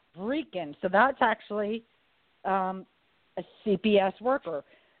Marsha Brecken. So that's actually a CPS worker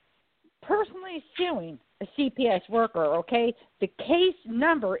personally suing a CPS worker. Okay, the case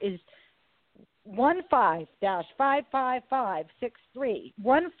number is 15-55563.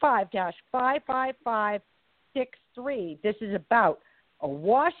 15-55563. This is about a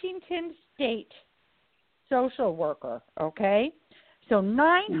Washington State social worker. Okay. So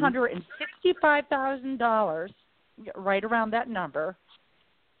 $965,000, right around that number,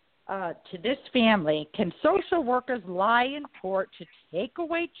 to this family. Can social workers lie in court to take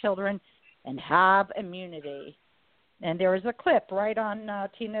away children and have immunity? And there is a clip right on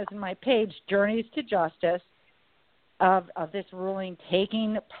Tina's and my page, Journeys to Justice, of this ruling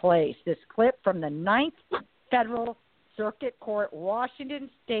taking place. This clip from the 9th Federal Circuit Court, Washington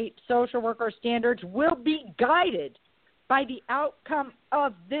State Social Worker Standards will be guided by the outcome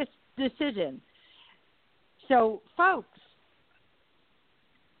of this decision. So, folks,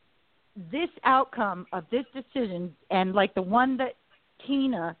 this outcome of this decision, and like the one that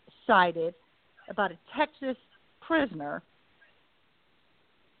Tina cited about a Texas prisoner,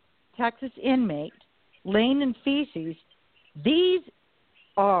 Texas inmate, laying in feces, these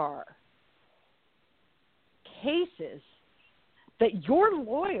are cases that your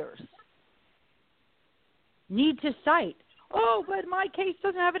lawyers need to cite. Oh, but my case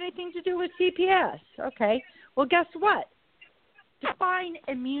doesn't have anything to do with CPS. Okay. Well, guess what? Define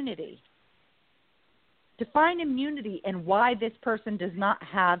immunity. Define immunity and why this person does not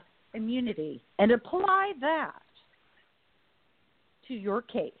have immunity, and apply that to your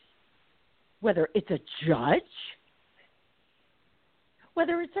case. Whether it's a judge,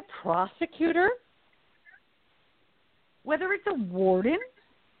 whether it's a prosecutor, whether it's a warden,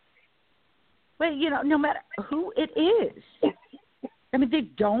 But, no matter who it is, I mean, they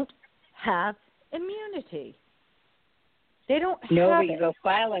don't have immunity. They don't have No, but it. you go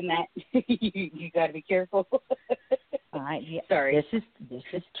filing that. you got to be careful. Sorry. This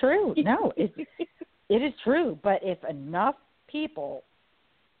is true. No, it is true. But if enough people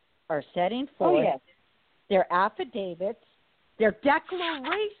are setting forth their affidavits, their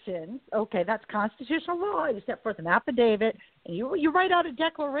declarations, okay, that's constitutional law. You set forth an affidavit, and you write out a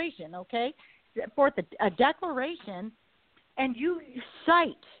declaration, okay? Set forth a declaration, and you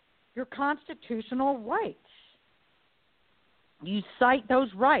cite your constitutional rights. You cite those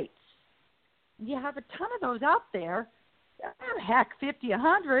rights. You have a ton of those out there. Heck, 50,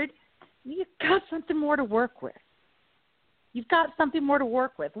 100. You've got something more to work with. You've got something more to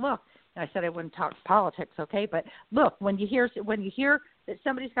work with. Look, I said I wouldn't talk politics, okay? But look, when you hear that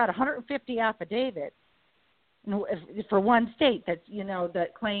somebody's got 150 affidavits for one state that's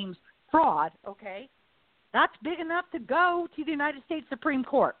that claims fraud, okay, that's big enough to go to the United States Supreme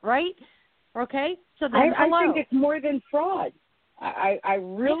Court, right? Okay, so then I think it's more than fraud. I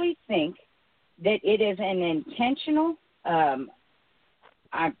really think that it is an intentional. I'm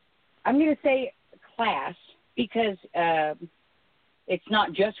going to say class because it's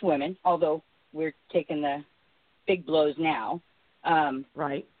not just women, although we're taking the big blows now.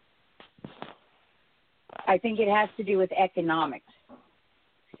 Right. I think it has to do with economics.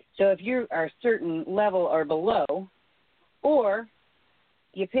 So if you are a certain level or below, or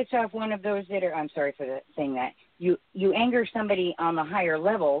you piss off one of those that are, I'm sorry for saying that, you anger somebody on the higher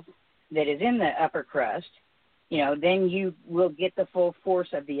level that is in the upper crust, then you will get the full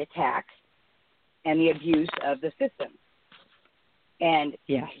force of the attack and the abuse of the system. And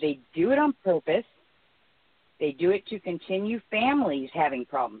they do it on purpose. They do it to continue families having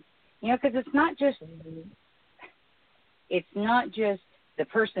problems. Because it's not just the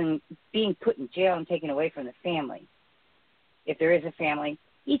person being put in jail and taken away from the family. If there is a family,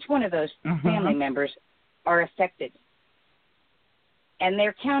 each one of those family members are affected. And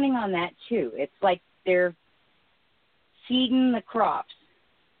they're counting on that too. It's like they're feeding the crops.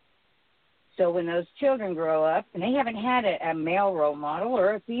 So when those children grow up and they haven't had a male role model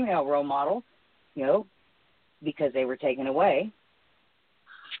or a female role model, because they were taken away,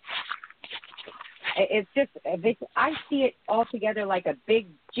 it's just I see it all together like a big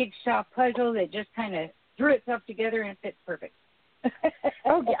jigsaw puzzle that just kind of threw itself together and it fits perfect.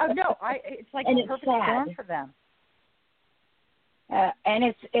 No, it's like a perfect storm for them.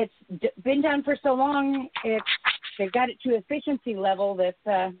 And it's been done for so long. They've got it to efficiency level that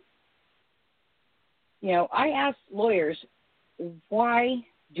I ask lawyers, why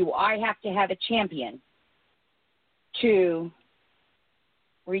do I have to have a champion to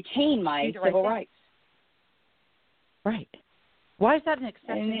retain my civil rights? Right. Why is that an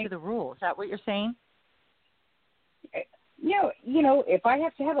exception to the rule? Is that what you're saying? If I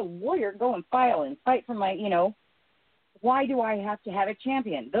have to have a lawyer go and file and fight for my, why do I have to have a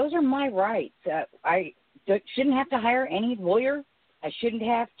champion? Those are my rights. I shouldn't have to hire any lawyer. I shouldn't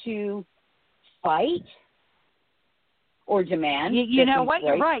have to fight or demand. You know what?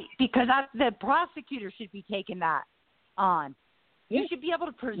 You're right, because the prosecutor should be taking that on. You should be able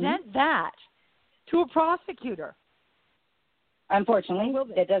to present that to a prosecutor. Unfortunately,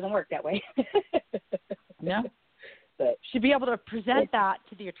 that doesn't work that way. No. But should be able to present that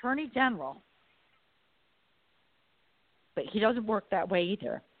to the Attorney General. But he doesn't work that way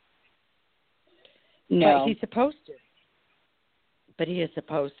either. No. But he's supposed to. But he is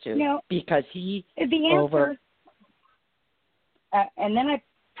supposed to. No. Because he the answer. And then I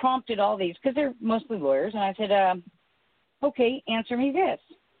prompted all these, because they're mostly lawyers, and I said, okay, answer me this.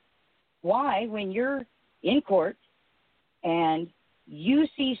 Why, when you're in court and you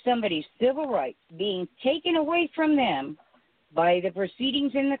see somebody's civil rights being taken away from them by the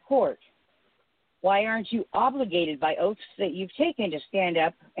proceedings in the court, why aren't you obligated by oaths that you've taken to stand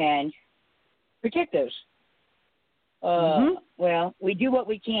up and protect those? Well, we do what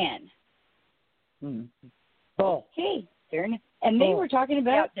we can. Okay, fair enough. And they were talking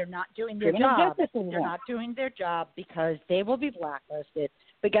about they're not doing their job. They're not doing their job because they will be blacklisted.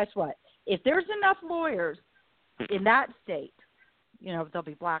 But guess what? If there's enough lawyers in that state, they'll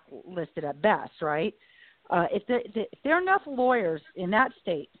be blacklisted at best, right? If there are enough lawyers in that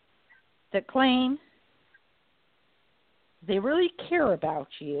state that claim they really care about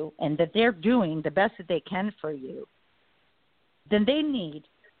you and that they're doing the best that they can for you, then they need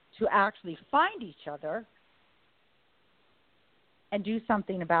to actually find each other and do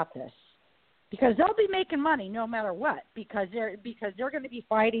something about this, because they'll be making money no matter what, because they're going to be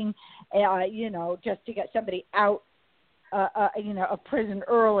fighting, just to get somebody out a prison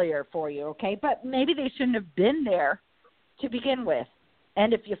earlier for you, okay? But maybe they shouldn't have been there to begin with.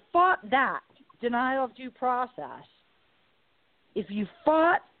 And if you fought that denial of due process, if you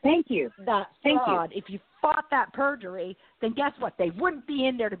fought that fraud, if you fought that perjury, then guess what? They wouldn't be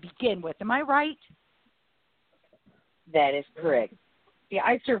in there to begin with. Am I right? That is correct. Yeah,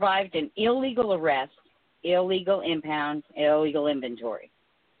 I survived an illegal arrest, illegal impound, illegal inventory.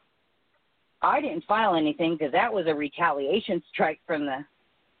 I didn't file anything because that was a retaliation strike from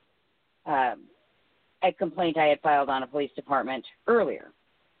a complaint I had filed on a police department earlier.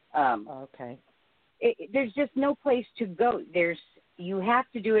 Okay. There's just no place to go. You have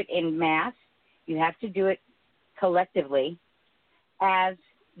to do it en masse. You have to do it collectively as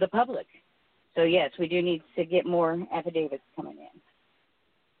the public. So, yes, we do need to get more affidavits coming in.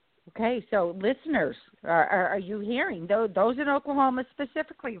 Okay, so listeners, are you hearing those in Oklahoma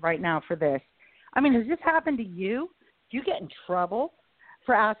specifically right now for this? I mean, has this happened to you? Do you get in trouble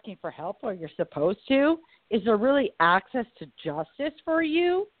for asking for help or you're supposed to? Is there really access to justice for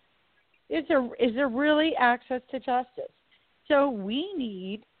you? Is there really access to justice? So we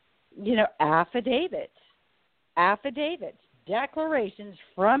need, affidavits, declarations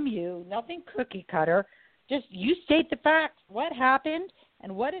from you, nothing cookie cutter. Just you state the facts, what happened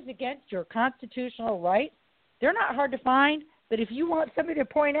and what is against your constitutional rights. They're not hard to find, but if you want somebody to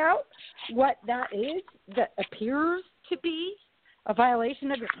point out what that is that appears to be a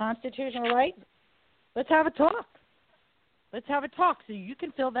violation of your constitutional rights, let's have a talk. Let's have a talk so you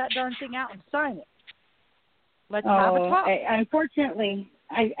can fill that darn thing out and sign it. Let's have a talk. Unfortunately,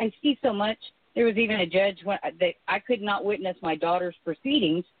 I see so much. There was even a judge that I could not witness my daughter's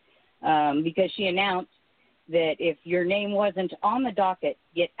proceedings because she announced that if your name wasn't on the docket,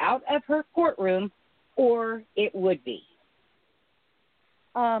 get out of her courtroom or it would be.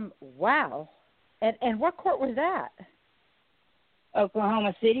 Wow. And what court was that?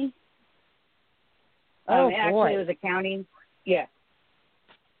 Oklahoma City. Boy. Actually, it was a county. Yeah.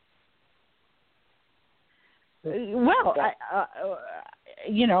 Well,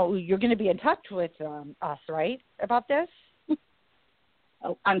 you're going to be in touch with us, right, about this?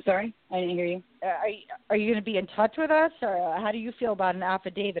 Oh, I'm sorry, I didn't hear you. Are you going to be in touch with us, or how do you feel about an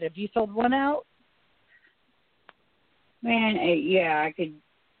affidavit? Have you filled one out? Man, yeah, I could.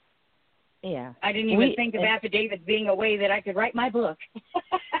 Yeah. I didn't even think of affidavits being a way that I could write my book.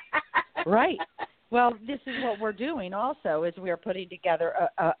 Right. Well, this is what we're doing also, is we are putting together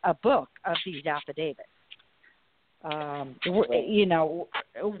a book of these affidavits.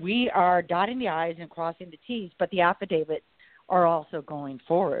 We are dotting the I's and crossing the T's, but the affidavits are also going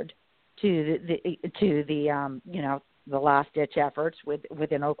forward to the last ditch efforts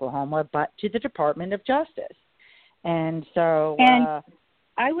within Oklahoma, but to the Department of Justice. And so,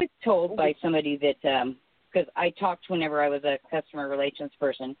 I was told by somebody that because I talked whenever I was a customer relations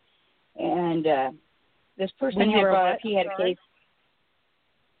person, and this person had brought up he had a case,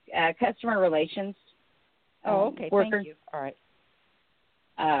 customer relations. Okay, worker. Thank you. All right.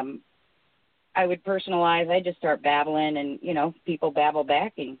 I would personalize. I just start babbling, and people babble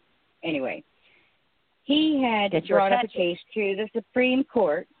back. And anyway, he had brought up a case to the Supreme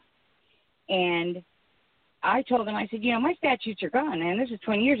Court, and I told him, I said, my statutes are gone, and this is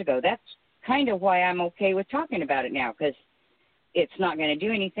 20 years ago. That's kind of why I'm okay with talking about it now, because it's not going to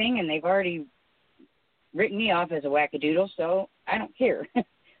do anything, and they've already written me off as a wackadoodle, so I don't care.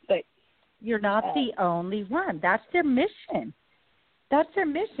 But you're not the only one. That's their mission. That's their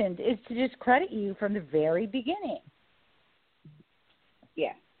mission, is to discredit you from the very beginning.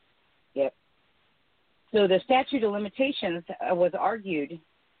 Yeah. Yep. So the statute of limitations was argued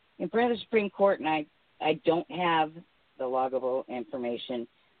in front of the Supreme Court, and I don't have the loggable information,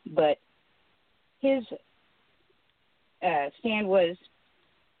 but his stand was,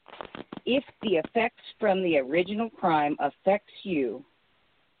 if the effects from the original crime affects you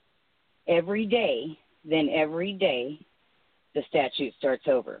every day, then every day the statute starts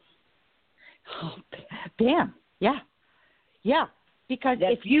over. Oh, bam. Yeah. Yeah. Because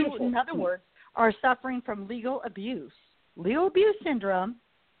That's if you, beautiful. in other words, are suffering from legal abuse syndrome,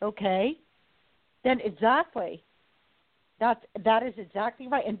 okay, then exactly. That is exactly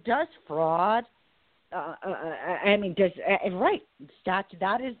right. And does fraud, right,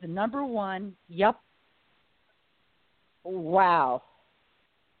 that is the number one, yep. Wow.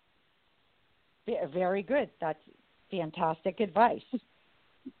 Very good. That's fantastic advice.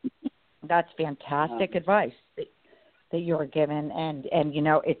 That's fantastic advice that you're given, and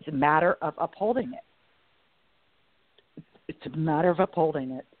it's a matter of upholding it. It's a matter of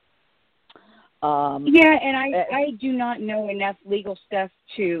upholding it. And I do not know enough legal stuff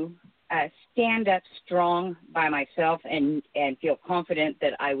to stand up strong by myself and feel confident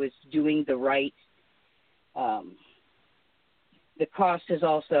that I was doing the right. The cost is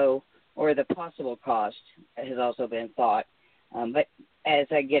also, or the possible cost has also been thought. But as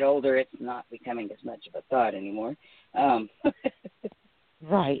I get older, it's not becoming as much of a thought anymore.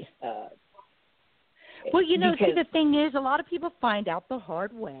 Right. Well, see, the thing is, a lot of people find out the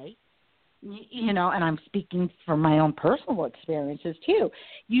hard way, and I'm speaking from my own personal experiences too.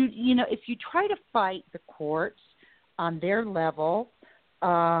 If you try to fight the courts on their level,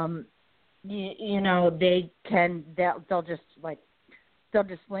 they'll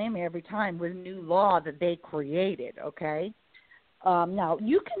just blame me every time with a new law that they created. Okay. Now,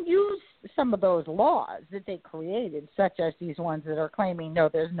 you can use some of those laws that they created, such as these ones that are claiming, no,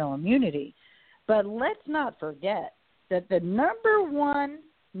 there's no immunity. But let's not forget that the number one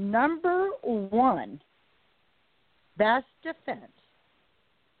best defense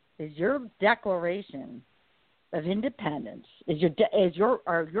is your Declaration of Independence, is your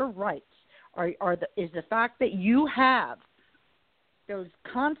rights, is the fact that you have those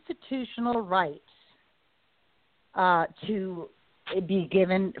constitutional rights to be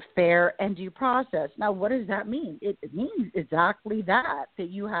given fair and due process. Now, what does that mean? It means exactly that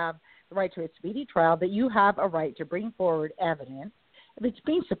you have the right to a speedy trial, that you have a right to bring forward evidence. If it's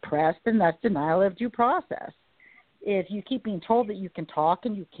being suppressed, then that's denial of due process. If you keep being told that you can talk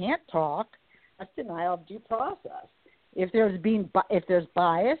and you can't talk, that's denial of due process. If there's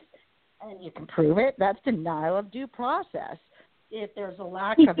bias and you can prove it, that's denial of due process. If there's a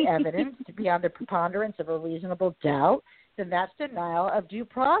lack of evidence to beyond the preponderance of a reasonable doubt, then that's denial of due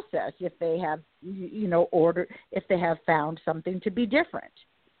process. If they have, if they have found something to be different,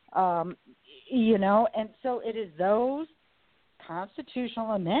 and so it is those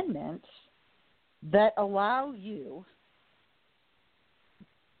constitutional amendments that allow you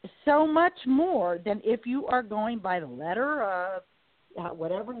so much more than if you are going by the letter of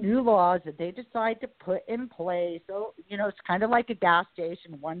whatever new laws that they decide to put in place. So, it's kind of like a gas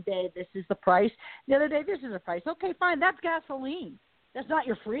station. One day this is the price. The other day this is the price. Okay, fine. That's gasoline. That's not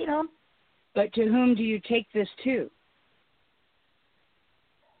your freedom. But to whom do you take this to?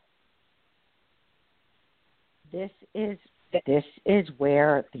 This is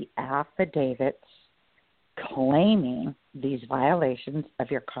where the affidavits claiming these violations of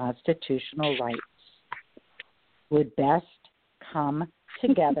your constitutional rights would best come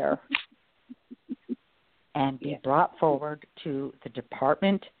together and be brought forward to the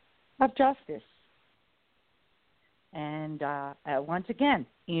Department of Justice. And once again,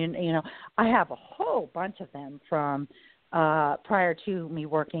 I have a whole bunch of them from prior to me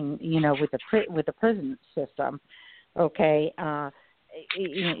working, with the prison system. Okay, so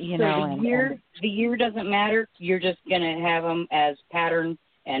the year doesn't matter. You're just going to have them as pattern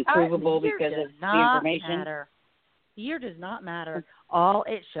and provable because of the information. Matter. Year does not matter. All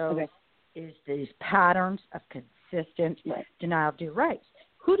it shows is these patterns of consistent denial of due rights.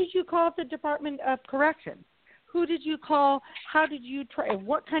 Who did you call the Department of Corrections? Who did you call? How did you try?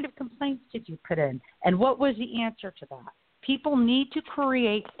 What kind of complaints did you put in? And what was the answer to that? People need to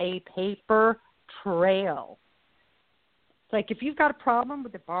create a paper trail. It's like if you've got a problem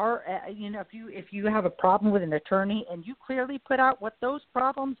with the bar, if you have a problem with an attorney and you clearly put out what those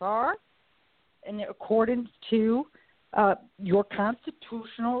problems are, in accordance to your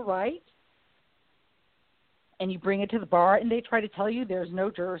constitutional right, and you bring it to the bar and they try to tell you there's no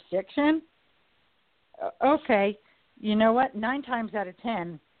jurisdiction, okay, you know what? 9 times out of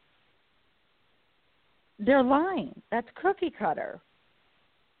 10, they're lying. That's cookie cutter.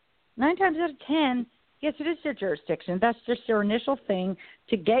 9 times out of 10, yes, it is their jurisdiction. That's just their initial thing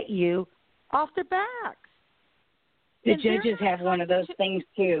to get you off their backs. The judges have one of those things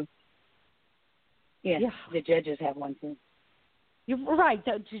too. Yeah, the judges have one too. You're right,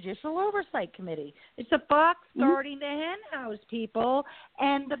 the Judicial Oversight Committee. It's a box guarding the hen house, people,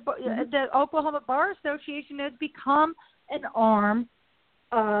 and the Oklahoma Bar Association has become an arm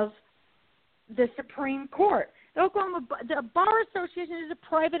of the Supreme Court. The Bar Association is a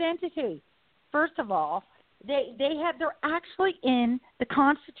private entity. First of all, they're actually in the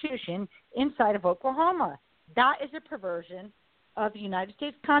Constitution inside of Oklahoma. That is a perversion of the United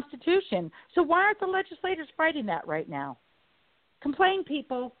States Constitution. So why aren't the legislators fighting that right now? Complain,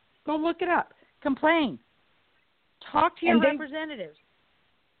 people. Go look it up. Complain. Talk to your representatives.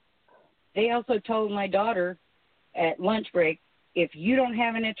 They also told my daughter at lunch break, if you don't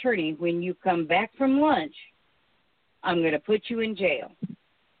have an attorney when you come back from lunch, I'm going to put you in jail.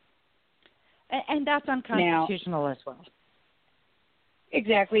 And that's unconstitutional as well.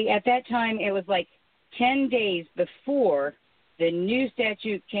 Exactly. At that time, it was like 10 days before the new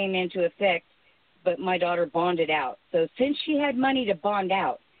statute came into effect, but my daughter bonded out. So since she had money to bond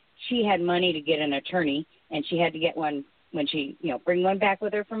out, she had money to get an attorney, and she had to get one when she, bring one back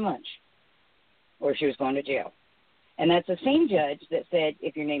with her from lunch, or she was going to jail. And that's the same judge that said,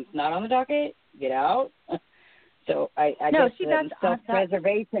 if your name's not on the docket, get out. So I guess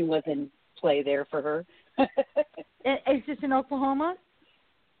self-preservation was in play there for her. Is this in Oklahoma?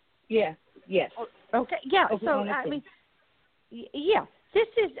 Yeah. Yes. Okay. Yeah. Oklahoma City. Yeah. This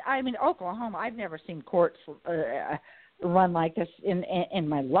is, Oklahoma. I've never seen courts run like this in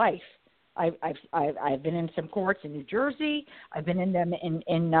my life. I've been in some courts in New Jersey. I've been in them in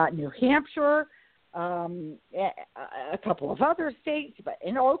New Hampshire, a couple of other states, but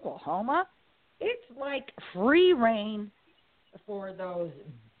in Oklahoma, it's like free reign for those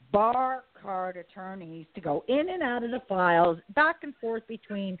bar card attorneys to go in and out of the files, back and forth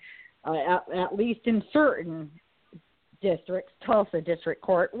between, at least in certain districts, Tulsa District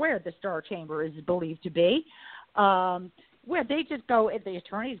Court, where the Star Chamber is believed to be, where they just go, the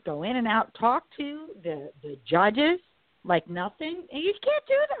attorneys go in and out, talk to the judges like nothing. And you can't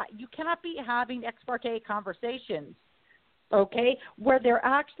do that. You cannot be having ex parte conversations, okay, where they're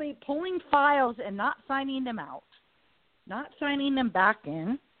actually pulling files and not signing them out, not signing them back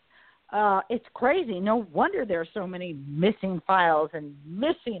in. It's crazy. No wonder there's so many missing files and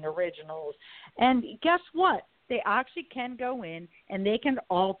missing originals. And guess what? They actually can go in and they can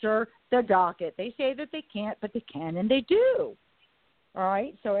alter the docket. They say that they can't, but they can, and they do. All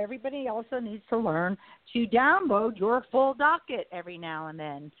right? So everybody also needs to learn to download your full docket every now and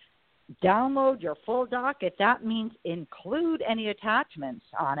then. Download your full docket. That means include any attachments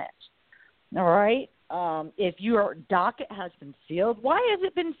on it. All right? If your docket has been sealed, why has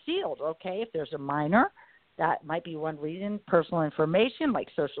it been sealed? Okay, if there's a minor, that might be one reason. Personal information like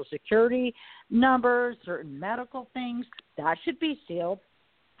Social Security numbers, certain medical things, that should be sealed.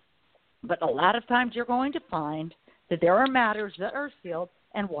 But a lot of times you're going to find that there are matters that are sealed.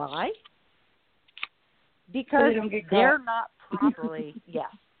 And why? Because they're not properly, yes.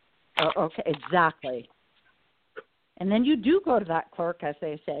 Okay, exactly. And then you do go to that clerk, as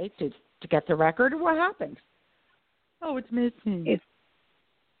they say, to get the record. What happens? Oh, it's missing.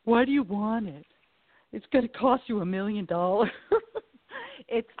 Why do you want it? It's going to cost you $1 million.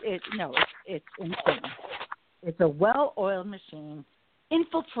 It's insane. It's a well-oiled machine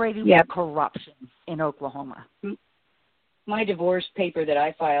infiltrated with corruption in Oklahoma. My divorce paper that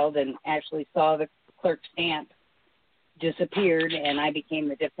I filed and actually saw the clerk's stamp disappeared, and I became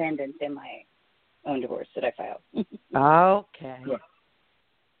the defendant in my own divorce that I filed. Okay. Yeah.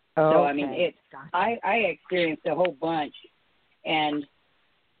 So, I experienced a whole bunch, and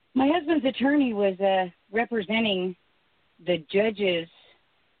my husband's attorney was representing the judge's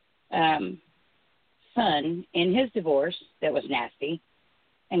son in his divorce that was nasty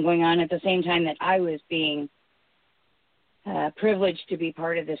and going on at the same time that I was being privileged to be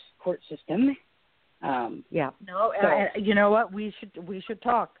part of this court system. You know what? We should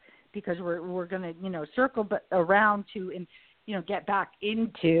talk, because we're going to, circle around to and, get back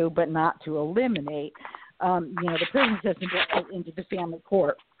into, but not to eliminate, the prison system into the family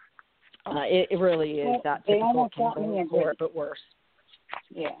court. It really is that they typical almost got me in court, but worse.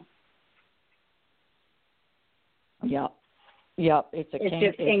 Yeah. Yep. It's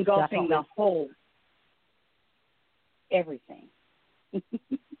just engulfing the whole everything.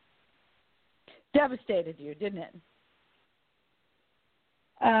 Devastated you, didn't it?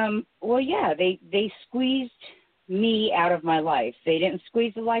 Well, yeah, they squeezed me out of my life. They didn't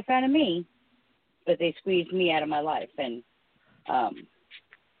squeeze the life out of me, but they squeezed me out of my life. And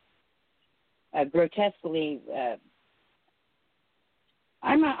grotesquely,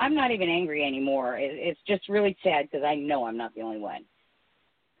 I'm not even angry anymore. It's just really sad because I know I'm not the only one.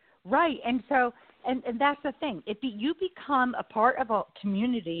 Right, and so and that's the thing. You become a part of a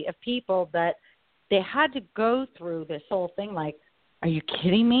community of people that they had to go through this whole thing. Like, are you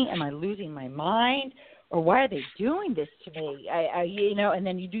kidding me? Am I losing my mind? Or why are they doing this to me? And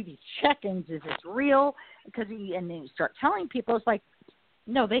then you do these check-ins. Is this real? And then you start telling people, it's like,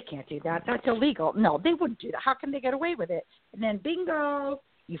 no, they can't do that. That's illegal. No, they wouldn't do that. How can they get away with it? And then bingo,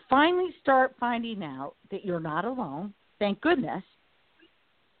 you finally start finding out that you're not alone. Thank goodness.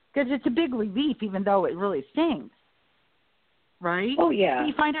 Because it's a big relief, even though it really stings. Right? Oh, yeah. So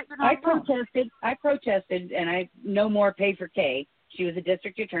you find out you're not alone. I protested, and I no more pay for Kay. She was a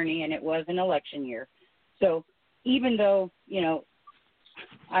district attorney, and it was an election year. So even though,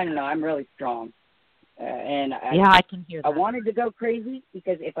 I don't know, I'm really strong. I can hear that. I wanted to go crazy,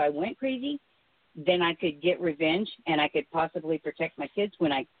 because if I went crazy, then I could get revenge and I could possibly protect my kids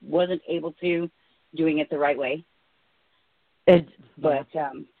when I wasn't able to, doing it the right way. But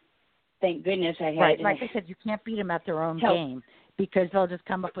thank goodness I had. Right, like I said, you can't beat them at their own game because they'll just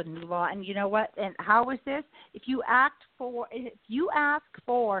come up with a new law. And you know what? And how is this? If you ask for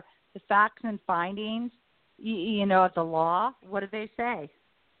the facts and findings, of the law, what do they say?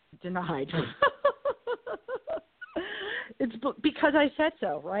 Denied. It's because I said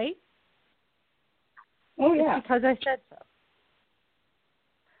so, right? Oh, yeah. It's because I said so.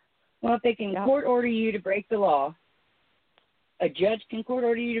 Well, if they can court order you to break the law, a judge can court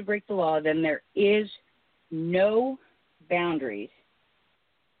order you to break the law, then there is no boundaries.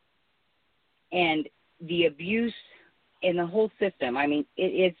 And the abuse in the whole system, I mean,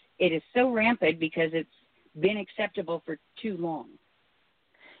 it is so rampant because it's been acceptable for too long.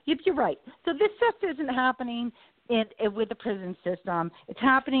 Yep, you're right. So this stuff isn't happening with the prison system. It's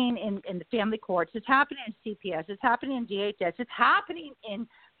happening in the family courts. It's happening in CPS. It's happening in DHS. It's happening in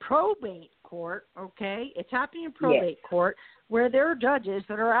probate court, okay? It's happening in probate court where there are judges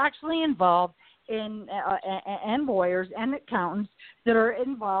that are actually involved in and lawyers and accountants that are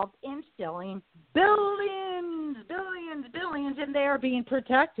involved in stealing billions, and they are being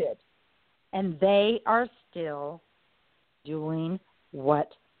protected. And they are still doing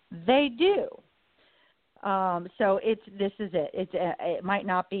what they do. So this is it. It might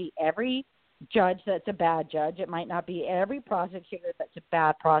not be every judge that's a bad judge. It might not be every prosecutor that's a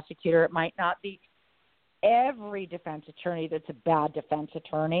bad prosecutor. It might not be every defense attorney that's a bad defense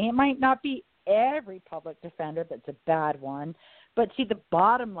attorney. It might not be every public defender that's a bad one. But see, the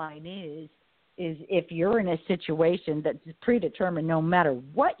bottom line is if you're in a situation that's predetermined, no matter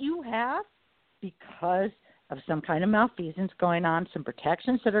what you have, because of some kind of malfeasance going on, some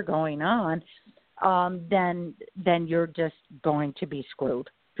protections that are going on, then you're just going to be screwed.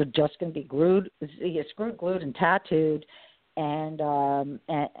 You're just going to be screwed, glued, and tattooed, and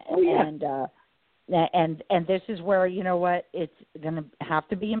this is where it's going to have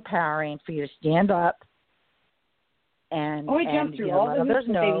to be empowering for you to stand up and jump through all let others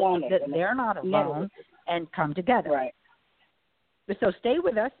know that they're not alone and come together. Right. So stay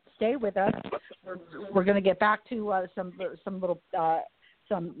with us. We're going to get back to some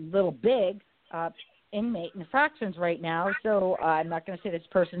little big inmate infractions right now. So I'm not going to say this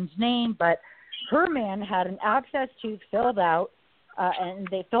person's name, but her man had an abscess tooth filled out, and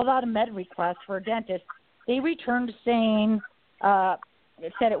they filled out a med request for a dentist. They returned saying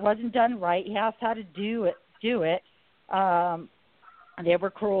it said it wasn't done right. He asked how to do it. They were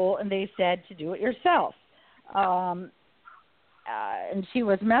cruel, and they said to do it yourself. And she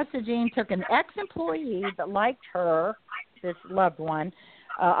was messaging, took an ex-employee that liked her, this loved one,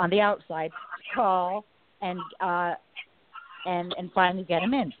 on the outside, to call and finally get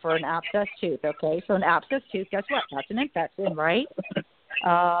him in for an abscess tooth, okay? So an abscess tooth, guess what? That's an infection, right?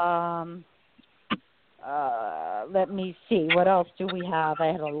 Let me see. What else do we have? I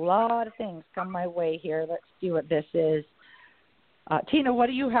had a lot of things come my way here. Let's see what this is. Tina, what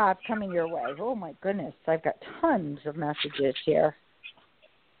do you have coming your way? Oh, my goodness. I've got tons of messages here.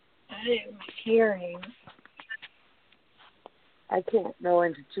 I'm hearing. I can't go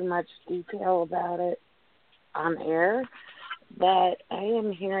into too much detail about it on air, but I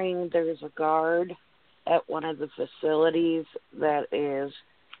am hearing there's a guard at one of the facilities that is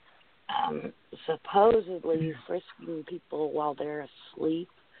supposedly frisking people while they're asleep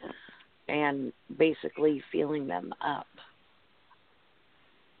and basically feeling them up.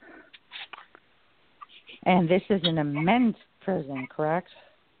 And this is in a men's prison, correct?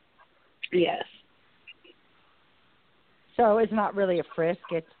 Yes. So it's not really a frisk.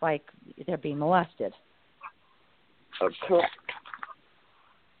 It's like they're being molested. Oh,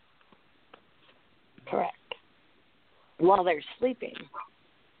 correct. While they're sleeping.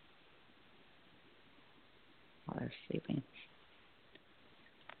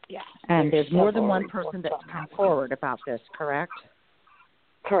 Yeah. And there's more than one person that's come forward about this, correct?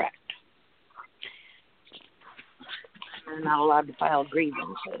 Correct. They're not allowed to file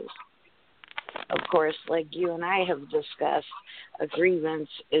grievances. Of course, like you and I have discussed, a grievance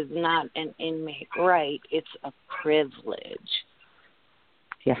is not an inmate right. It's a privilege.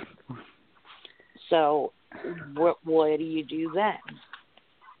 Yeah. So what do you do then?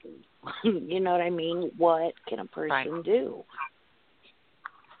 You know what I mean? What can a person do?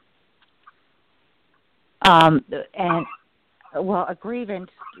 And, well, a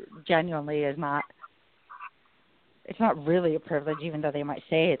grievance genuinely is not, it's not really a privilege, even though they might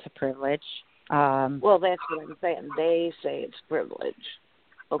say it's a privilege. Well, that's what I'm saying. They say it's privilege,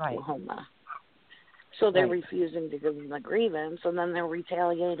 Oklahoma. Right. So they're refusing to give them a grievance, and then they're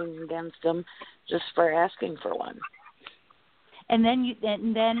retaliating against them just for asking for one. And then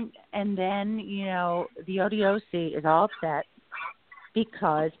the ODOC is all upset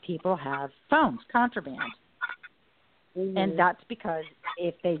because people have phones, contraband. Mm-hmm. And that's because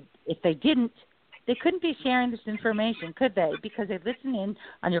if they didn't, they couldn't be sharing this information, could they? Because they listen in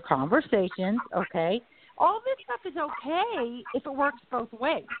on your conversations, okay? All this stuff is okay if it works both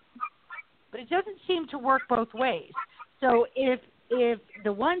ways. But it doesn't seem to work both ways. So if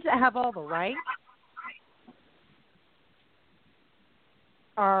the ones that have all the rights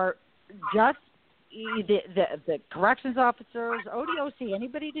are just the corrections officers, ODOC,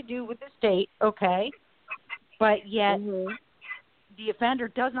 anybody to do with the state, okay, but yet the offender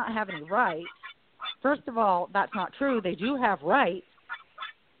does not have any rights. First of all, that's not true. They do have rights.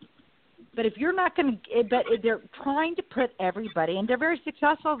 But if you're not going to, but they're trying to put everybody, and they're very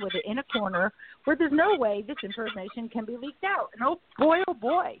successful with it, in a corner where there's no way this information can be leaked out. And oh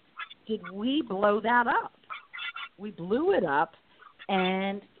boy, did we blow that up. We blew it up,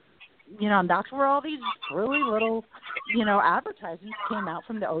 and, and that's where all these really little, advertisements came out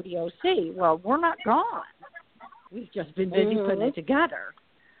from the ODOC. Well, we're not gone. We've just been busy putting it together.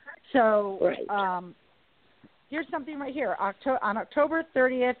 So, here's something right here. On October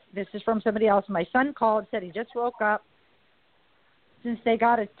 30th, this is from somebody else. My son called, said he just woke up. Since they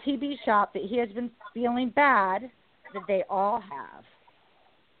got a TB shot, that he has been feeling bad, that they all have.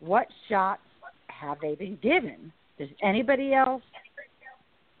 What shots have they been given? Does anybody else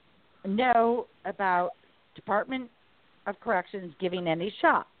know about Department of Corrections giving any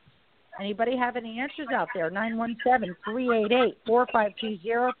shots? Anybody have any answers out there?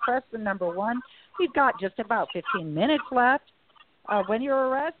 917-388-4520. Press the number 1. We've got just about 15 minutes left. When you're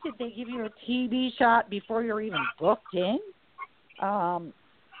arrested, they give you a TB shot before you're even booked in. And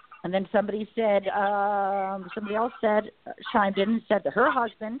then somebody else chimed in and said that her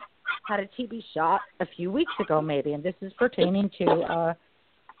husband had a TB shot a few weeks ago, maybe, and this is pertaining to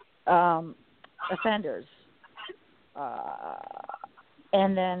offenders.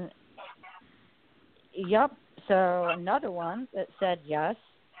 And then, so another one that said yes.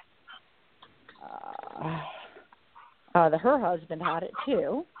 That her husband had it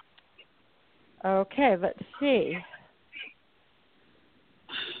too. Okay, let's see.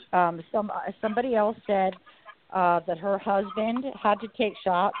 Somebody else said that her husband had to take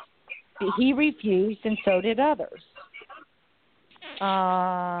shots, but he refused, and so did others.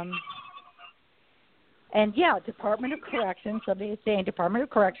 And Department of Corrections, somebody is saying Department of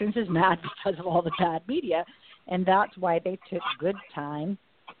Corrections is mad because of all the bad media, and that's why they took good time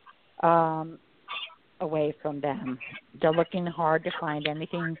away from them. They're looking hard to find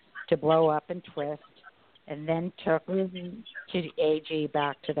anything to blow up and twist, and then took to the AG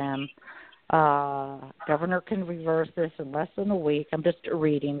back to them. Governor can reverse this in less than a week. I'm just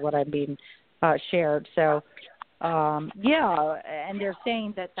reading what I'm being shared. So, and they're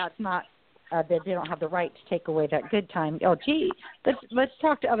saying that that's not, that they don't have the right to take away that good time. Oh, gee, let's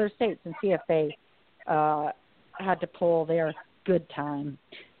talk to other states and see if they had to pull their good time.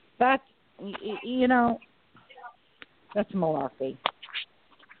 That's, that's malarkey.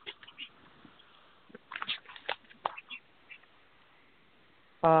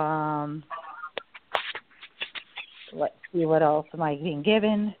 Let's see, what else am I being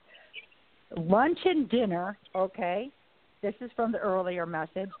given? Lunch and dinner, okay. This is from the earlier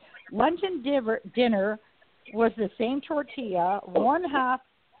message. Lunch and dinner was the same tortilla, one half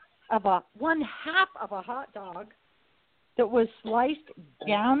of a hot dog that was sliced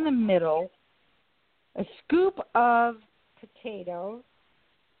down the middle, a scoop of potatoes.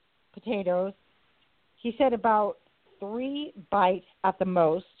 He said about 3 bites at the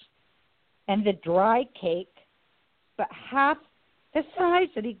most, and the dry cake, but half the size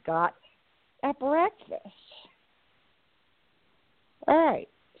that he got at breakfast. All right,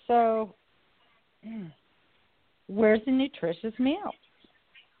 so where's the nutritious meal?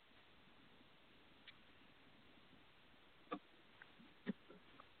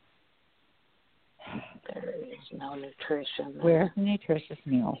 There is no nutrition. Where's the nutritious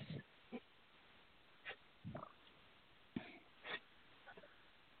meals?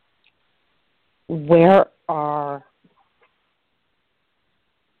 Where are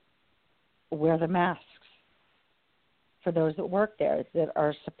the masks for those that work there that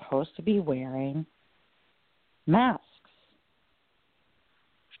are supposed to be wearing masks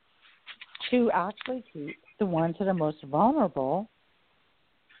to actually keep the ones that are most vulnerable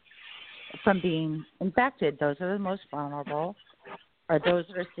from being infected? Those are the most vulnerable are those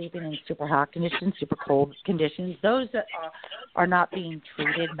that are sleeping in super hot conditions, super cold conditions, those that are not being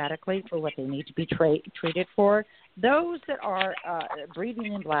treated medically for what they need to be treated for, those that are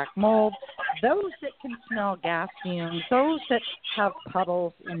breathing in black mold, those that can smell gas fumes, those that have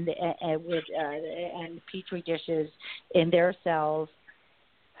puddles in the, and petri dishes in their cells.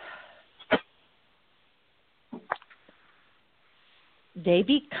 They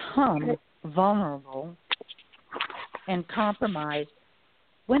become vulnerable and compromised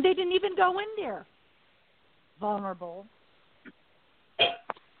when they didn't even go in there. Vulnerable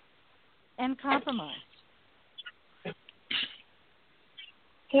and compromised.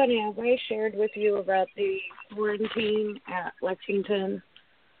 Tanya, have I shared with you about the quarantine at Lexington?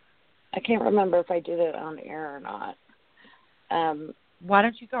 I can't remember if I did it on air or not. Why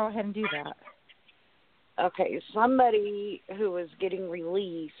don't you go ahead and do that? Okay, somebody who was getting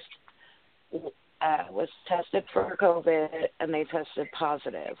released was tested for COVID, and they tested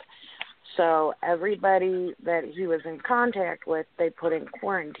positive. So everybody that he was in contact with, they put in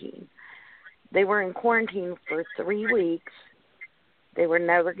quarantine. They were in quarantine for 3 weeks. They were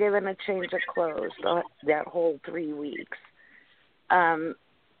never given a change of clothes that whole 3 weeks.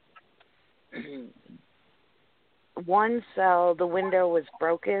 One cell, the window was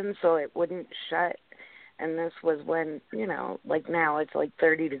broken, so it wouldn't shut. And this was when, like now it's like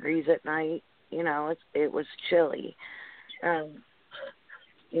 30 degrees at night. It was chilly. And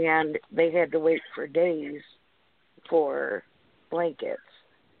they had to wait for days for blankets.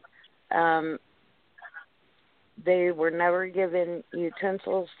 They were never given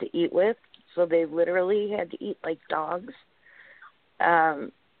utensils to eat with, so they literally had to eat like dogs.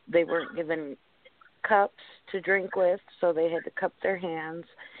 They weren't given cups to drink with, so they had to cup their hands.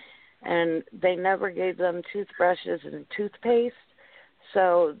 And they never gave them toothbrushes and toothpaste,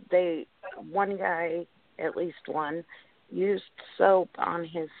 so one guy, at least one, used soap on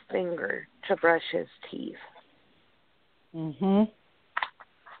his finger to brush his teeth. Mhm.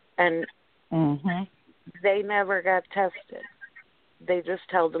 And they never got tested. They just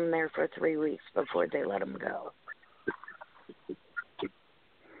held them there for 3 weeks before they let them go.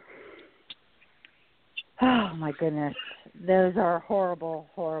 Oh, my goodness. Those are horrible,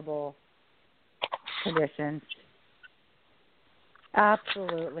 horrible conditions.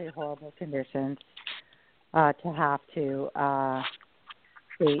 Absolutely horrible conditions to have to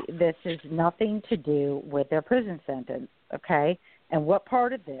see. This is nothing to do with their prison sentence, okay? And what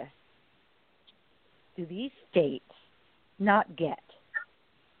part of this do these states not get?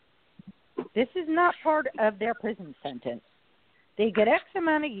 This is not part of their prison sentence. They get X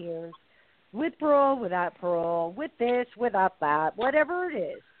amount of years with parole, without parole, with this, without that, whatever it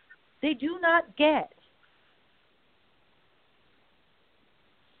is. They do not get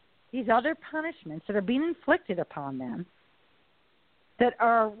these other punishments that are being inflicted upon them that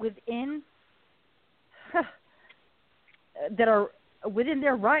are within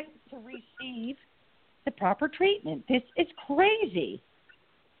their right to receive the proper treatment. This is crazy.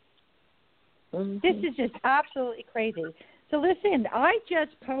 Mm-hmm. This is just absolutely crazy. So listen, I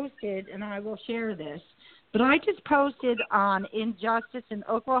just posted, and I will share this, but I just posted on Injustice in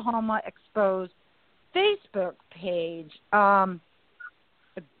Oklahoma Exposed Facebook page a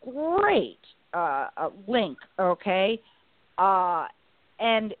great link, okay?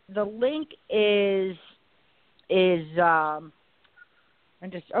 And the link is I'm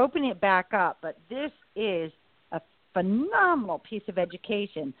just opening it back up, but this is a phenomenal piece of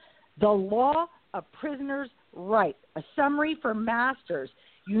education. The Law of Prisoners' Rights, a summary for masters,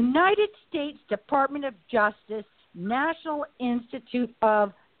 United States Department of Justice, National Institute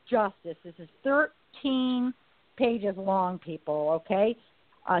of Justice. This is 13 pages long, people, okay?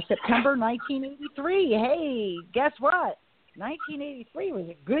 September 1983. Hey, guess what? 1983 was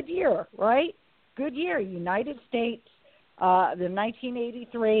a good year, right? Good year. United States, the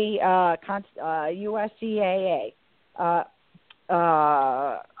 1983 USCAA.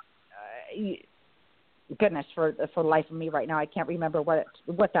 Goodness, for the life of me right now, I can't remember what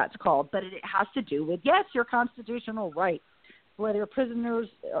that's called, but it has to do with, yes, your constitutional rights, whether you're prisoners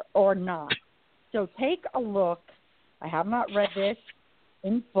or not. So take a look. I have not read this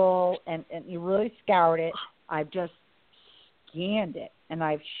in full, and you really scoured it. I've just scanned it, and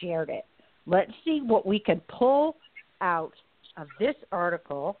I've shared it. Let's see what we can pull out of this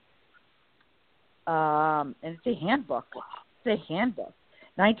article. And it's a handbook. It's a handbook.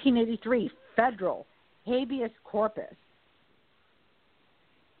 1983, Federal Habeas Corpus.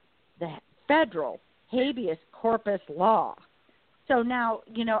 The Federal Habeas Corpus Law. So now,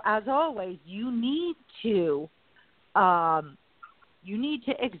 as always, you need to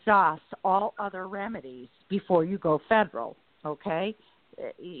exhaust all other remedies before you go federal. okay?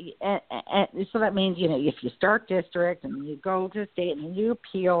 And so that means, if you start district and you go to state and you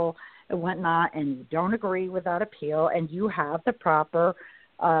appeal and whatnot and you don't agree with that appeal and you have the proper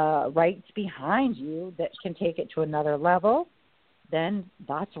rights behind you that can take it to another level, then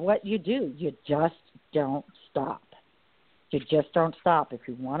that's what you do. You just don't stop. You just don't stop. If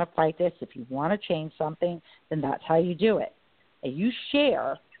you want to fight this, if you want to change something, then that's how you do it. And you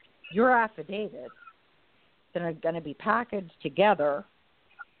share your affidavits that are going to be packaged together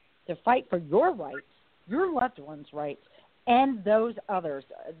to fight for your rights, your loved ones' rights, and those others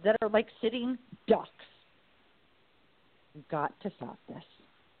that are like sitting ducks. We've got to stop this.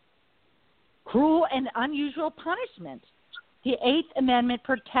 Cruel and unusual punishment. The Eighth Amendment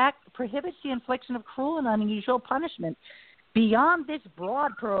prohibits the infliction of cruel and unusual punishment. Beyond this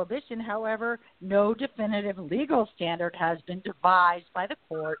broad prohibition, however, no definitive legal standard has been devised by the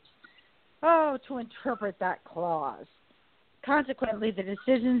courts to interpret that clause. Consequently, the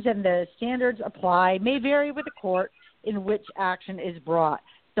decisions and the standards applied may vary with the court in which action is brought.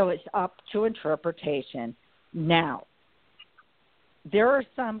 So it's up to interpretation. Now, there are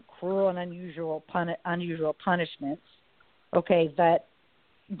some cruel and unusual punishments, that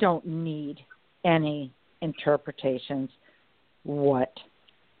don't need any interpretations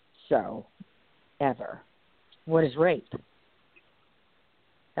whatsoever. What is rape?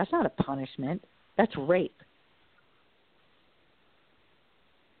 That's not a punishment. That's rape.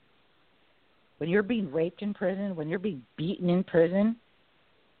 When you're being raped in prison, when you're being beaten in prison,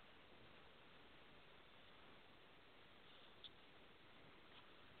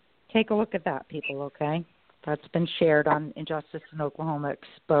 take a look at that, people, okay? That's been shared on Injustice in Oklahoma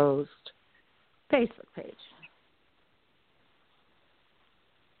Exposed Facebook page.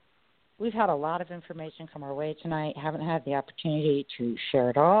 We've had a lot of information come our way tonight. Haven't had the opportunity to share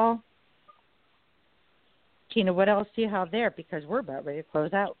it all. Tina, what else do you have there? Because we're about ready to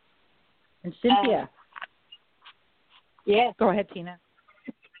close out. And Cynthia. Yeah. Go ahead, Tina.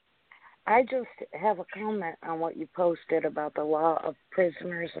 I just have a comment on what you posted about the law of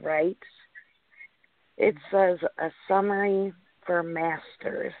prisoners' rights. It says a summary for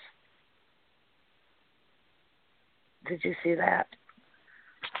masters. Did you see that?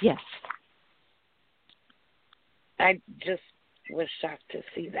 Yes. I just was shocked to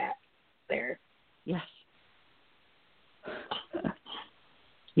see that there. Yes.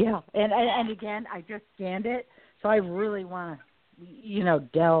 Yeah, and again, I just scanned it, so I really want to,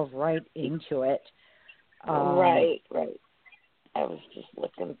 delve right into it. Right. I was just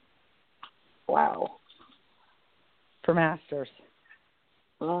looking. Wow. For masters.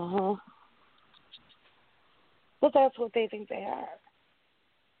 Uh-huh. But that's what they think they are.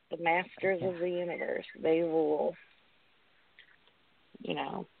 The masters of the universe. They rule.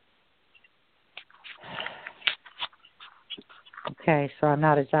 Okay, so I'm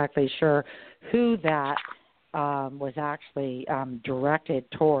not exactly sure who that was actually directed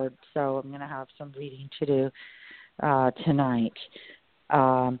toward, so I'm going to have some reading to do tonight.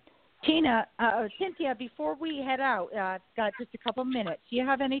 Tina, Cynthia, before we head out, got just a couple minutes. Do you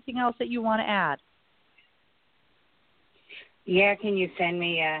have anything else that you want to add? Yeah, can you send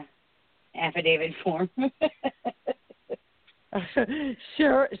me a affidavit form?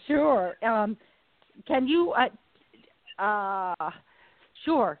 Sure. Can you?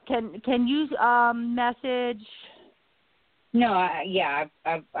 Sure. Can you message? No.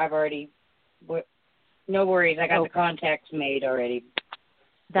 I've already. No worries. I got the contacts made already.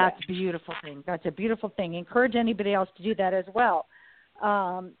 That's a beautiful thing. That's a beautiful thing. Encourage anybody else to do that as well.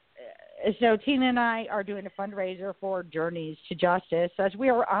 So Tina and I are doing a fundraiser for Journeys to Justice as we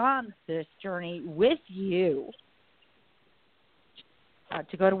are on this journey with you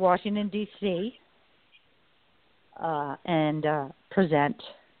to go to Washington, D.C. And present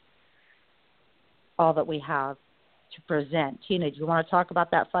all that we have to present. Tina, do you want to talk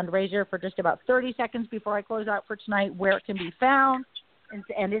about that fundraiser for just about 30 seconds before I close out for tonight, where it can be found?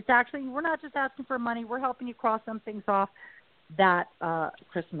 And it's actually, we're not just asking for money. We're helping you cross some things off that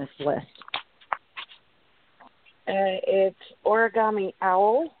Christmas list. It's Origami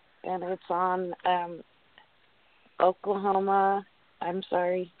Owl, and it's on Oklahoman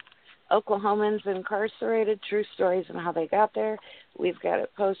Incarcerated, True Stories and How They Got There. We've got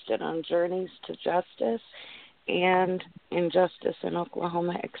it posted on Journeys to Justice and Injustice in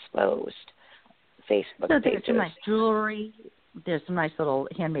Oklahoma Exposed Facebook pages. There's some nice jewelry. There's some nice little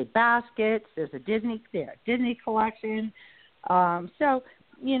handmade baskets. There's a Disney collection. So,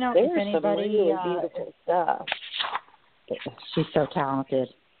 there's if anybody, some really beautiful stuff. She's so talented.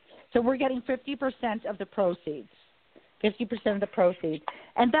 So we're getting 50% of the proceeds. 50% of the proceeds.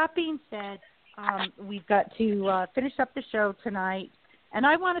 And that being said, we've got to finish up the show tonight. And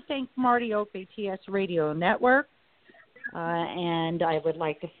I want to thank Marti Oakley, TS Radio Network. And I would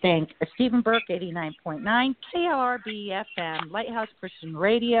like to thank Stephen Burke, 89.9, KLRB FM, Lighthouse Christian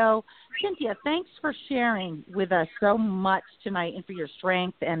Radio. Cynthia, thanks for sharing with us so much tonight and for your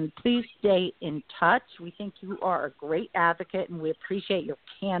strength. And please stay in touch. We think you are a great advocate, and we appreciate your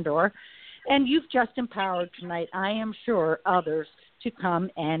candor. And you've just empowered tonight, I am sure, others to come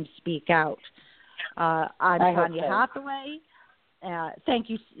and speak out. I'm Tanya Hathaway. Thank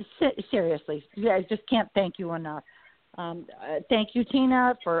you. Seriously, I just can't thank you enough. Thank you,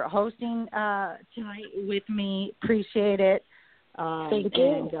 Tina, for hosting tonight with me. Appreciate it. Thank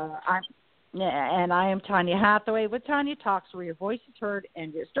you. And I am Tanya Hathaway with Tanya TalkS, where your voice is heard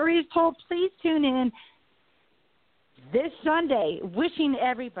and your story is told. Please tune in this Sunday. Wishing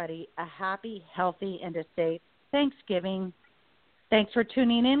everybody a happy, healthy, and a safe Thanksgiving. Thanks for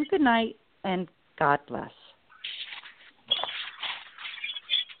tuning in. Good night, and God bless.